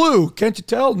all blue. Can't you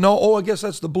tell? No. Oh, I guess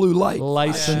that's the blue light.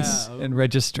 License and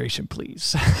registration,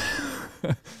 please.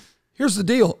 Here's the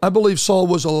deal. I believe Saul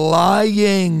was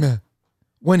lying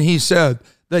when he said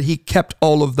that he kept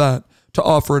all of that to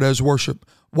offer it as worship.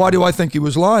 Why do I think he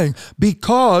was lying?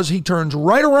 Because he turns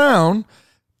right around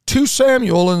to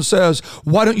Samuel and says,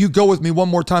 why don't you go with me one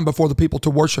more time before the people to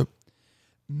worship?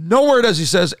 Nowhere does he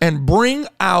says, and bring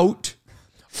out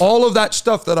all of that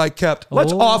stuff that I kept.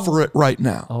 Let's offer it right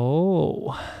now.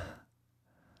 Oh.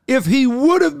 If he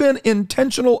would have been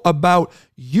intentional about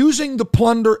using the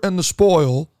plunder and the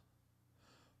spoil,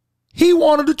 he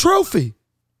wanted a trophy.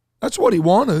 That's what he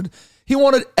wanted. He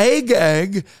wanted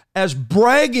Agag as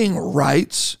bragging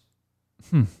rights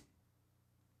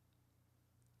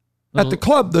at the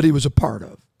club that he was a part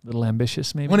of. little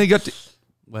ambitious, maybe. When he got to,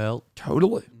 Well,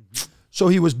 totally. So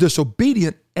he was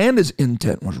disobedient and his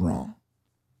intent was wrong.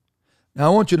 Now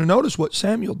I want you to notice what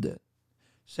Samuel did.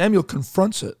 Samuel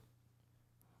confronts it.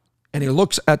 And he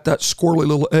looks at that squirrely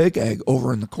little egg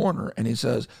over in the corner and he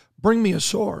says, bring me a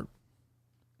sword.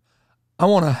 I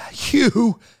want to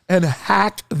hew and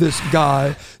hack this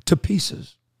guy to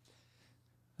pieces.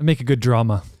 That'd make a good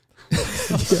drama.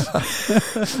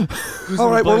 All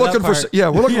right, we're looking for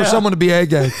for someone to be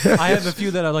egg. I have a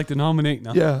few that I'd like to nominate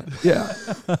now. Yeah.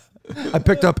 I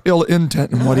picked up ill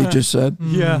intent in what he just said.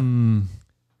 Yeah.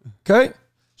 Okay.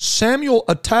 Samuel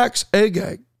attacks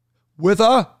Agag with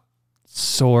a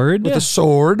Sword.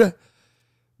 sword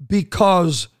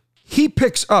because he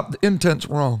picks up the intent's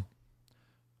wrong.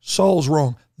 Saul's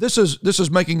wrong. This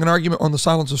is making an argument on the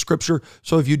silence of Scripture.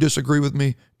 So if you disagree with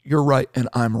me, you're right and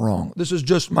I'm wrong. This is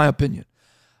just my opinion.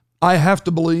 I have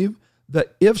to believe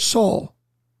that if Saul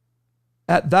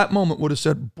at that moment would have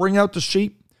said, bring out the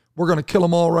sheep, we're going to kill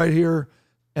them all right here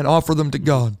and offer them to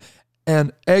God.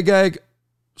 And Agag,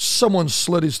 someone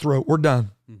slit his throat. We're done.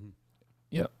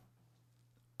 Yep.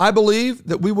 I believe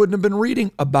that we wouldn't have been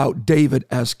reading about David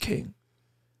as king.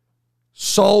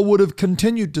 Saul would have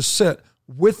continued to sit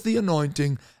with the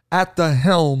anointing at the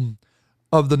helm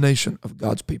of the nation of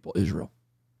God's people, Israel.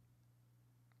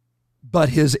 But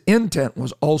his intent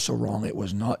was also wrong. It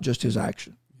was not just his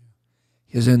action.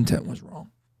 His intent was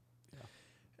wrong.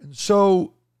 And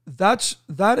so that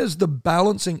is the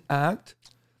balancing act.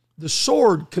 The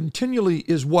sword continually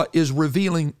is what is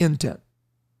revealing intent.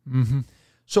 Mm-hmm.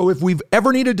 So if we've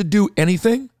ever needed to do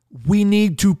anything, we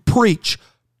need to preach.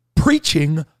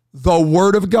 Preaching the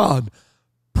Word of God.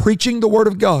 Preaching the Word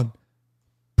of God.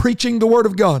 Preaching the Word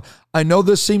of God. I know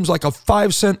this seems like a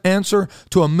 5-cent answer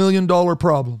to $1 million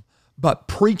problem, but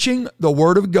preaching the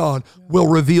Word of God will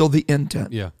reveal the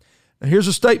intent. Yeah. And here's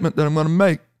a statement that I'm going to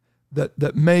make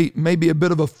that may be a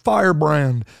bit of a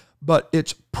firebrand, but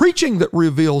it's preaching that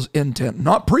reveals intent,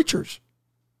 not preachers.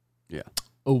 Yeah.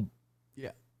 Oh.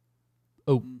 Yeah.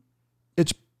 Oh.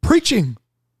 It's preaching.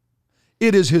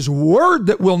 It is His Word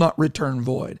that will not return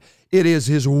void. It is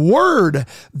His Word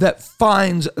that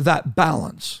finds that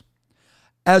balance.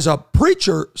 As a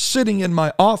preacher sitting in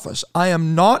my office, I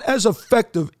am not as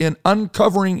effective in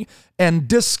uncovering and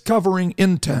discovering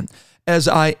intent as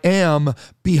I am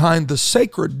behind the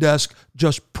sacred desk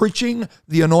just preaching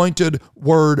the anointed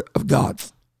Word of God.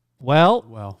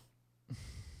 Well,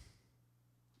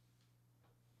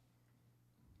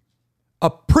 a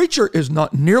preacher is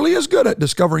not nearly as good at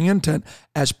discovering intent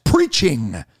as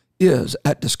preaching is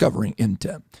at discovering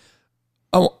intent.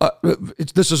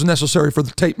 This is necessary for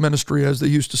the tape ministry, as they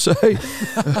used to say.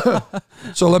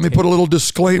 So let me put a little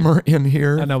disclaimer in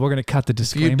here. I know we're going to cut the If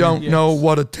disclaimer. you don't know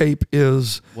what a tape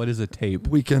is, What is a tape?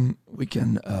 we can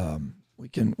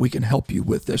help you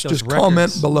with this. Those Just comment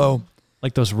records. below.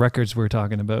 Like those records we were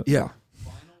talking about. Yeah.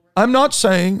 I'm not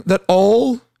saying that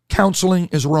all counseling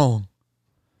is wrong.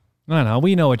 No,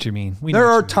 we know what you mean. There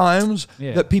are times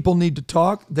Yeah. that people need to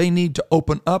talk. They need to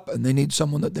open up, and they need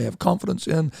someone that they have confidence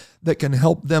in that can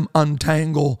help them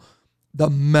untangle the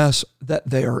mess that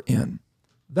they are in.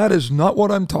 That is not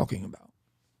what I'm talking about.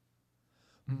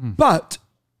 But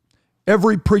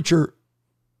every preacher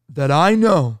that I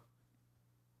know,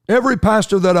 every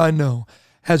pastor that I know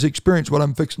has experienced what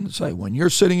I'm fixing to say. When you're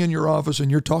sitting in your office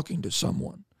and you're talking to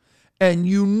someone, and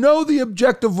you know the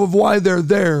objective of why they're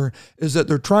there is that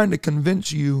they're trying to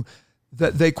convince you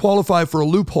that they qualify for a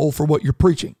loophole for what you're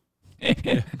preaching.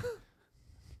 Yeah.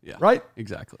 Right?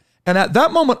 Exactly. And at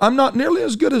that moment, I'm not nearly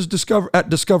as good as at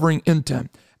discovering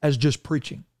intent as just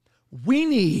preaching. We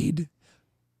need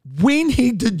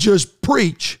to just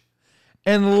preach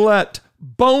and let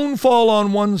bone fall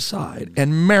on one side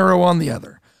and marrow on the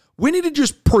other. We need to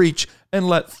just preach and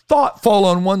let thought fall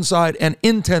on one side and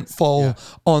intent fall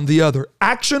on the other.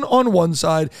 Action on one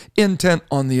side, intent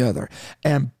on the other.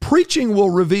 And preaching will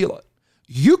reveal it.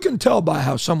 You can tell by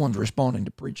how someone's responding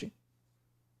to preaching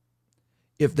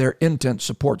if their intent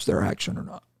supports their action or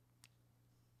not.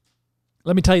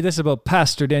 Let me tell you this about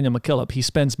Pastor Daniel McKillop. He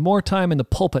spends more time in the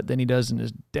pulpit than he does in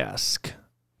his desk.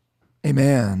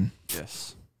 Amen.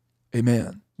 Yes.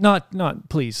 Amen. Not,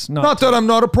 please. Not that I'm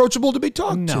not approachable to be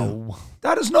talked to. No.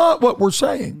 That is not what we're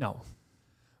saying. No.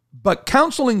 But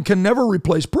counseling can never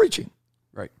replace preaching.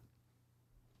 Right.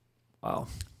 Wow.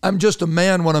 I'm just a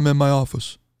man when I'm in my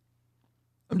office.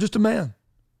 I'm just a man.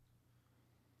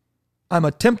 I'm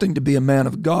attempting to be a man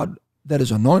of God that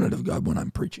is anointed of God when I'm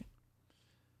preaching.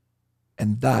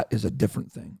 And that is a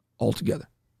different thing altogether.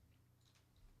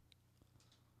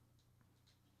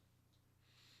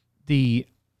 The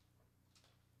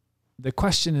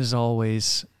question is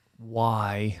always,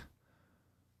 Why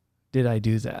did I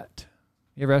do that?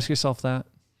 You ever ask yourself that?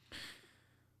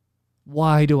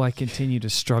 Why do I continue to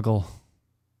struggle?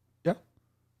 Yeah.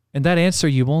 And that answer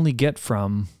you only get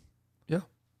from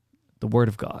the Word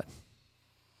of God.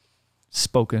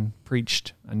 Spoken,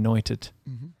 preached, anointed.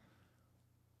 Mm-hmm.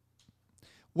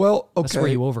 Well, okay. That's where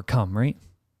you overcome, right?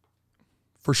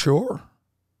 For sure.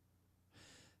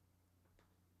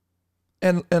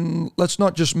 And let's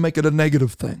not just make it a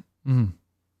negative thing. Mm.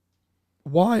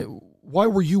 Why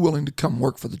were you willing to come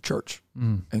work for the church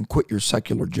and quit your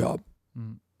secular job?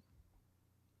 Mm.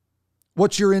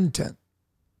 What's your intent?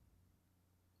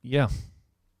 Yeah.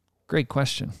 Great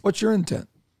question. What's your intent?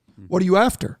 What are you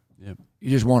after? Yep. You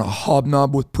just want to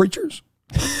hobnob with preachers?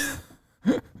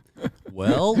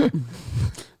 Well,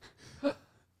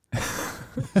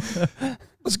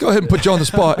 Let's go ahead and put you on the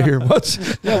spot here.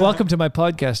 Yeah, welcome to my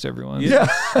podcast, everyone. Yeah.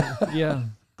 Yeah.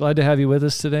 Glad to have you with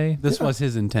us today. this was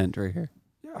his intent right here.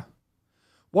 Yeah.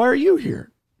 Why are you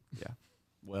here?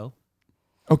 Well,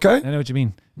 Okay. I know what you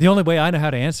mean. The only way I know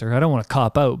how to answer, I don't want to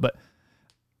cop out, but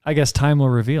I guess time will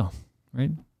reveal,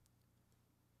 right?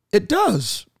 It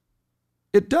does.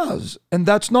 It does. And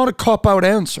that's not a cop-out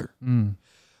answer. Mm.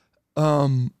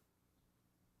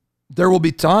 There will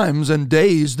be times and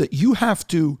days that you have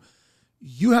to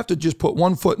just put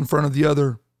one foot in front of the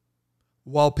other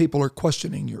while people are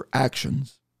questioning your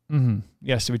actions, Mm-hmm.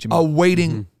 Yeah, I see what you mean.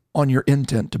 awaiting on your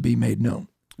intent to be made known.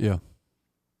 yeah.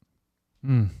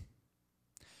 Mm.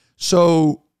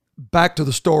 So back to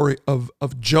the story of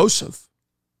Joseph.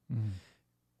 Mm.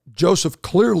 Joseph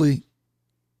clearly,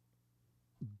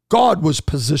 God was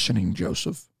positioning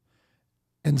Joseph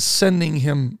and sending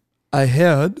him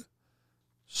ahead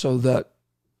so that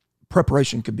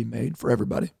preparation could be made for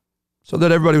everybody, so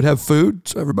that everybody would have food,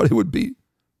 so everybody would be,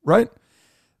 right?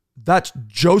 That's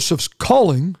Joseph's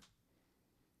calling.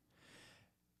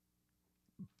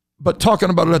 But talking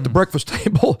about it at the breakfast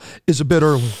table is a bit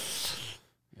early.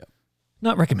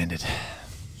 Not recommended.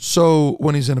 So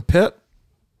when he's in a pit,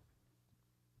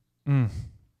 Mm.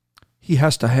 he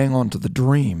has to hang on to the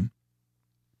dream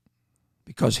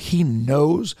because he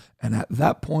knows, and at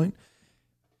that point,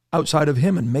 outside of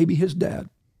him and maybe his dad,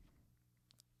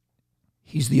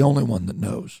 he's the only one that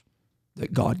knows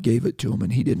that God gave it to him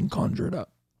and he didn't conjure it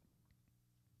up.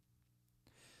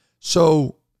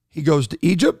 So he goes to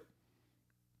Egypt,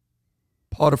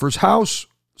 Potiphar's house,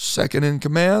 second in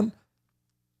command.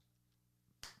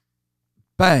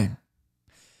 Bang.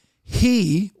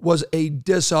 He was a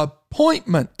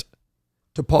disappointment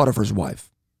to Potiphar's wife,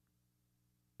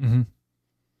 Mm-hmm.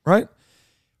 right?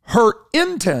 Her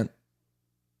intent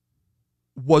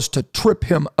was to trip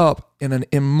him up in an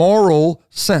immoral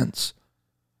sense.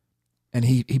 And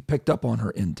he picked up on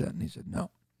her intent and he said, no,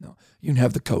 you can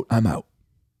have the coat. I'm out.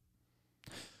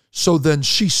 So then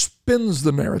she spins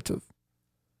the narrative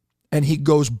and he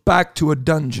goes back to a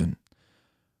dungeon.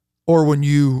 Or when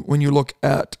you look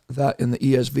at that in the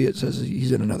ESV, it says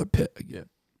he's in another pit again.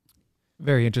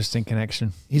 Very interesting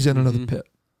connection. He's in another pit.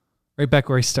 Right back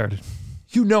where he started.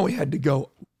 You know he had to go,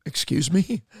 excuse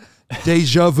me,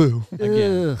 deja vu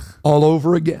Again. all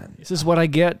over again. This is what I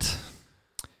get.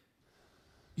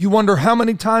 You wonder how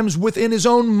many times within his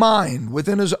own mind,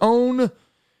 within his own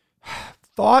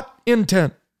thought,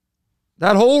 intent,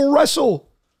 that whole wrestle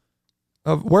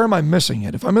of where am I missing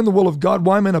it? If I'm in the will of God,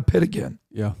 why am I in a pit again?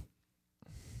 Yeah.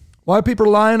 Why are people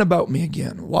lying about me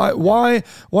again? Why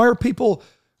are people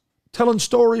telling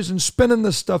stories and spinning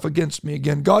this stuff against me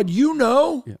again? God, you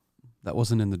know. Yeah. That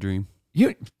wasn't in the dream.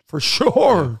 You for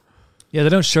sure. Yeah, they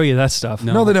don't show you that stuff.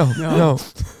 No, they don't. No.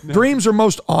 Dreams are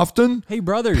most often Hey,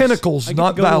 brothers. pinnacles, I get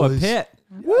not to go valleys. to a pit.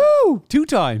 Woo! 2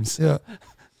 times. Yeah.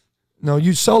 No,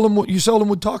 you seldom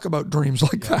would talk about dreams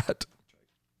like that.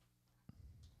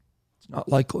 It's not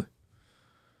likely.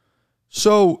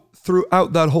 So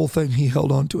throughout that whole thing, he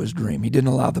held on to his dream. He didn't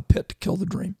allow the pit to kill the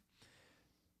dream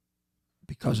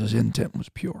because his intent was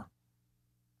pure.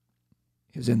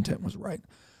 His intent was right.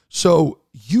 So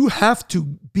you have to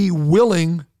be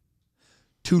willing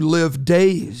to live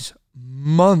days,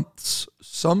 months,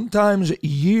 sometimes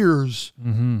years,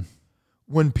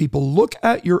 when people look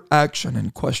at your action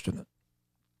and question it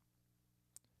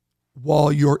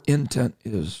while your intent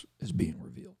is being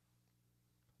revealed.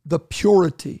 The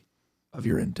purity of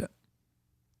your intent.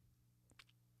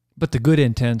 But the good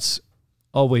intents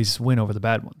always win over the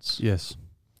bad ones. Yes.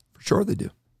 For sure they do.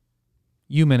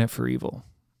 You meant it for evil.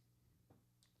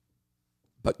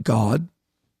 But God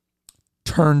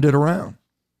turned it around.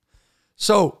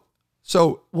 So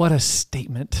What a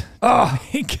statement. that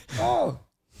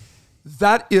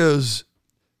is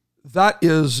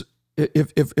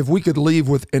if we could leave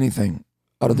with anything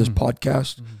out of this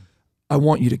podcast, I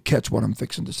want you to catch what I'm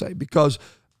fixing to say, because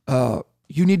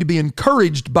you need to be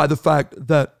encouraged by the fact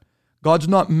that God's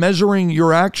not measuring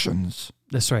your actions.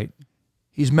 That's right.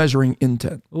 He's measuring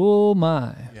intent. Oh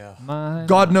my. Yeah. My.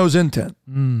 God knows intent.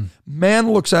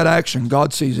 Man looks at action.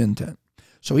 God sees intent.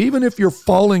 So even if you're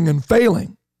falling and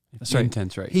failing, That's right.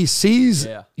 Intent's right. he sees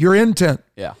Yeah. your intent.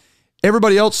 Yeah.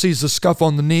 Everybody else sees the scuff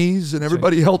on the knees, and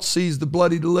everybody else sees the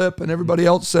bloodied lip, and everybody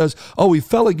else says, oh, he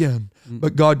fell again.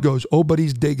 But God goes, oh, but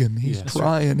he's digging. He's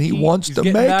trying. He wants he's to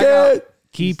getting make back it. up.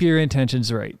 Keep your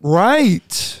intentions right.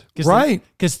 Right. Right.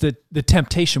 Because the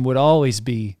temptation would always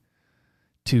be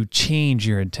to change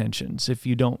your intentions if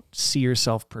you don't see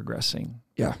yourself progressing.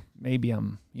 Yeah. Maybe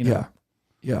Yeah.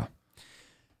 Yeah.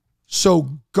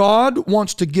 So God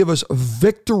wants to give us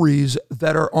victories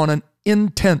that are on an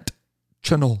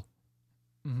intentional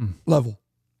level.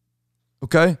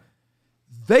 Okay?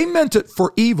 They meant it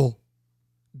for evil.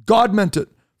 God meant it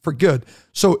for good.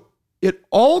 So it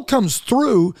all comes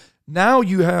through. Now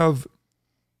you have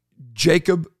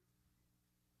Jacob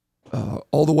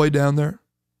all the way down there.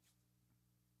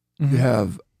 You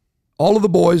have all of the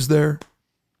boys there.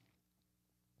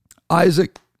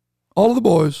 Isaac, all of the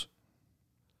boys.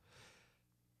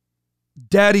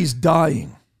 Daddy's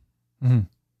dying.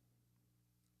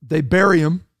 They bury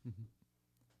him,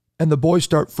 and the boys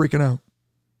start freaking out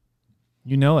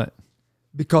You know it.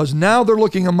 because now they're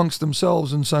looking amongst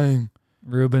themselves and saying,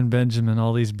 Reuben, Benjamin,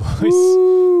 all these boys.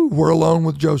 "Ooh, we're alone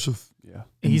with Joseph." Yeah.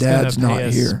 And Dad's gonna not pay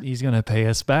us, here. He's going to pay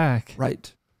us back.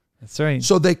 Right. That's right.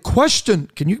 So they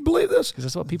questioned, can you believe this? 'Cause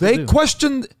that's what people They do.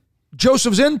 questioned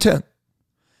Joseph's intent.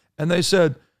 And they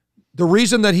said, the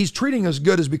reason that he's treating us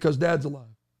good is because Dad's alive.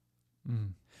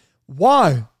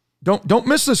 Why? Don't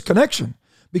miss this connection,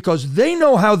 because they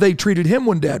know how they treated him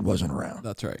when Dad wasn't around.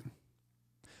 That's right.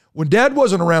 When Dad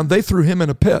wasn't around, they threw him in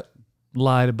a pit.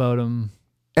 Lied about him.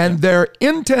 And their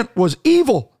intent was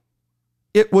evil.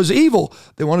 It was evil.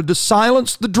 They wanted to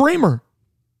silence the dreamer.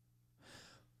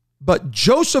 But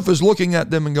Joseph is looking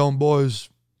at them and going, boys,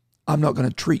 I'm not going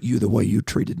to treat you the way you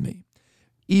treated me,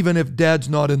 even if Dad's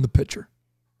not in the picture.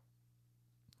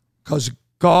 Because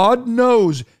God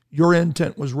knows your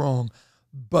intent was wrong,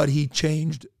 but he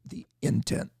changed the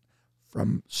intent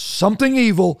from something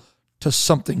evil to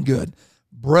something good.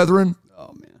 Brethren,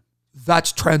 Oh, man.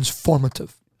 that's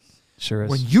transformative. Sure is.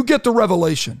 When you get the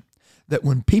revelation that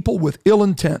when people with ill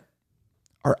intent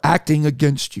are acting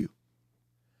against you,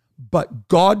 but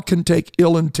God can take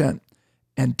ill intent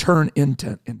and turn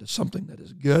intent into something that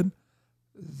is good,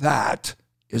 that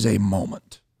is a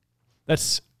moment.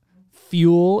 That's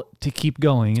fuel to keep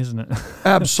going, isn't it?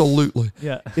 Absolutely.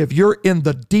 Yeah. If you're in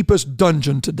the deepest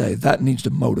dungeon today, that needs to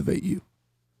motivate you.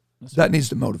 That needs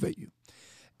to motivate you.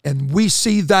 And we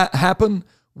see that happen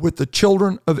with the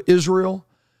children of Israel,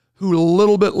 who a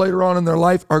little bit later on in their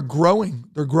life are growing.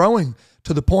 They're growing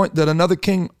to the point that another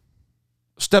king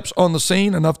steps on the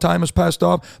scene. Enough time has passed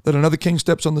off that another king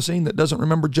steps on the scene that doesn't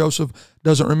remember Joseph,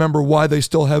 doesn't remember why they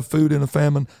still have food in a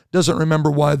famine, doesn't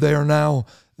remember why they are now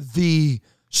the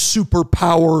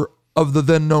superpower of the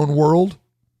then known world.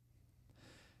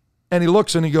 And he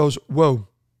looks and he goes, whoa,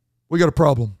 we got a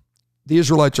problem. The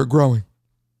Israelites are growing.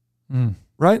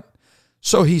 Right?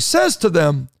 So he says to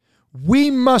them, we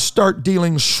must start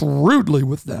dealing shrewdly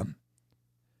with them.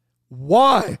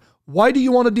 Why? Why do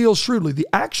you want to deal shrewdly? The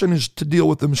action is to deal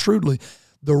with them shrewdly.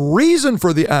 The reason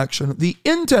for the action, the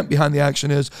intent behind the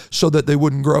action is so that they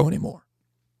wouldn't grow anymore.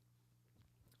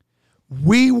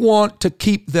 We want to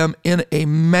keep them in a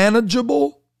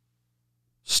manageable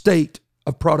state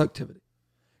of productivity.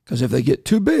 Because if they get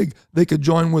too big, they could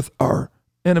join with our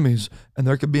enemies and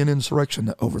there could be an insurrection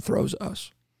that overthrows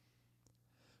us.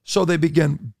 So they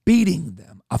begin beating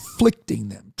them, afflicting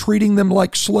them, treating them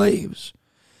like slaves.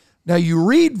 Now you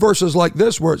read verses like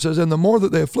this where it says, and the more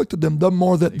that they afflicted them, the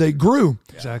more that they grew.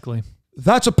 Exactly.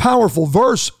 That's a powerful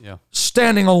verse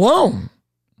standing alone.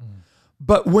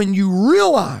 But when you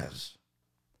realize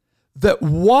that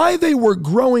why they were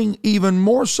growing even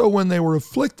more so when they were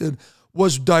afflicted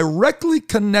was directly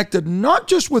connected not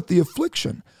just with the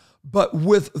affliction, but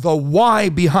with the why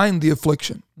behind the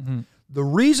affliction. The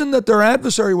reason that their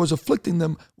adversary was afflicting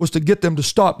them was to get them to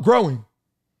stop growing.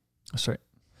 That's right.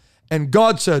 And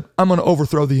God said, I'm going to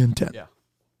overthrow the intent. Yeah.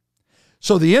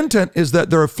 So the intent is that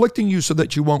they're afflicting you so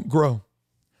that you won't grow.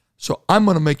 So I'm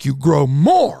going to make you grow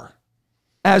more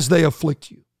as they afflict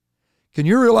you. Can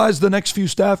you realize the next few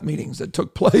staff meetings that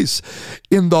took place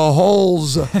in the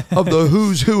halls of the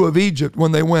who's who of Egypt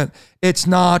when they went, it's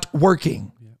not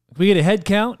working. Can we get a head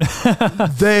count?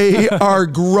 They are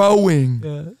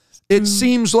growing. It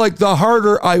seems like the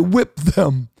harder I whip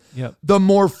them, Yep. the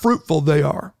more fruitful they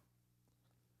are.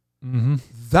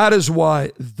 That is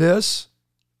why this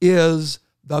is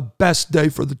the best day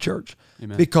for the church.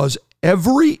 Amen. Because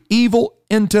every evil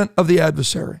intent of the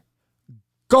adversary,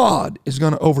 God is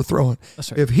going to overthrow it.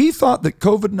 That's right. If he thought that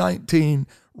COVID-19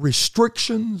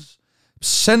 restrictions,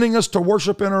 sending us to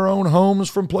worship in our own homes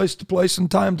from place to place and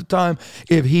time to time,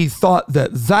 if he thought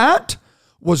that that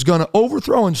was going to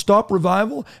overthrow and stop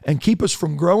revival and keep us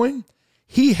from growing,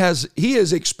 he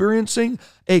is experiencing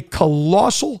a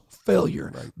colossal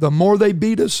failure. Right. The more they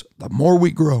beat us, the more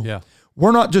we grow. Yeah.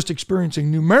 We're not just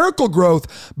experiencing numerical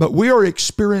growth, but we are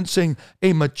experiencing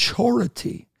a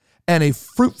maturity and a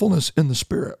fruitfulness in the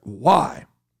Spirit. Why?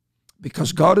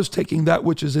 Because God is taking that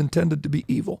which is intended to be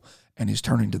evil and he's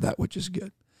turning to that which is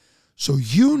good. So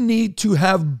you need to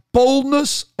have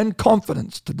boldness and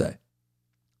confidence today.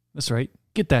 That's right.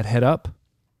 Get that head up.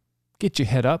 Get your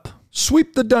head up.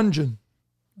 Sweep the dungeon.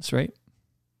 That's right.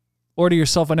 Order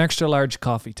yourself an extra large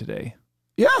coffee today.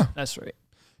 Yeah. That's right.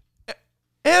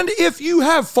 And if you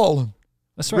have fallen,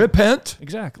 That's right. repent,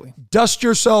 Exactly. dust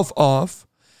yourself off,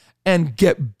 and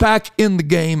get back in the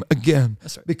game again.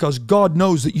 That's right. Because God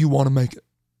knows that you want to make it.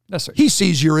 That's right. He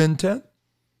sees your intent.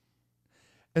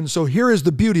 And so here is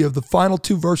the beauty of the final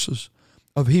two verses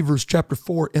of Hebrews chapter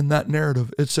 4 in that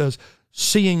narrative. It says,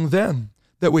 seeing then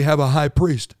that we have a high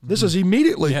priest. This is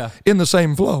immediately in the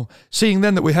same flow. Seeing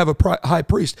then that we have a high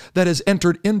priest that has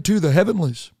entered into the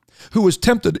heavenlies, who was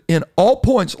tempted in all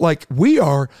points like we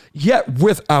are, yet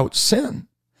without sin.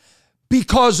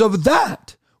 Because of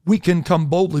that, we can come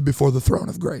boldly before the throne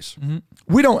of grace. Mm-hmm.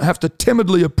 We don't have to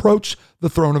timidly approach the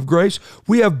throne of grace.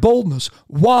 We have boldness.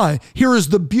 Why? Here is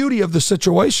the beauty of the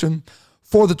situation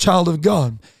for the child of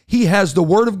God. He has the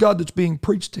word of God that's being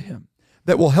preached to him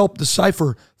that will help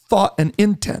decipher thought and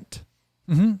intent,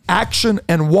 action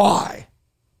and why,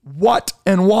 what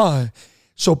and why.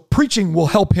 So preaching will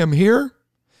help him here,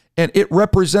 and it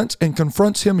represents and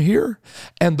confronts him here,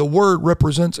 and the word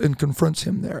represents and confronts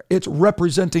him there. It's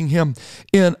representing him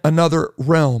in another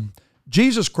realm.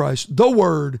 Jesus Christ, the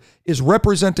word, is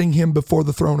representing him before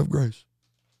the throne of grace.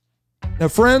 Now,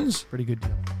 friends, Pretty good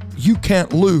deal. you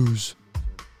can't lose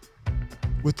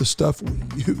with the stuff we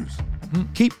use.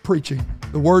 Keep preaching.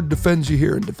 The word defends you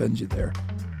here and defends you there.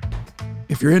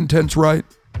 If your intent's right,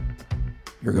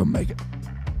 you're going to make it.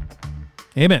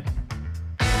 Amen.